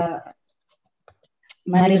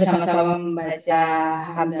 mari bersama-sama membaca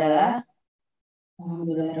hamdalah.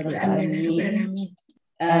 Alhamdulillahirrahmanirrahim.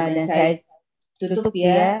 Dan saya tutup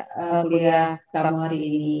ya kuliah tamu hari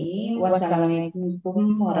ini. Wassalamualaikum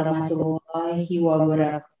warahmatullahi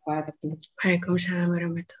wabarakatuh. Waalaikumsalam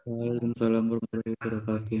warahmatullahi Waalaikumsalam warahmatullahi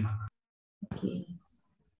wabarakatuh. Oke.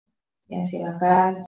 Ya, silakan.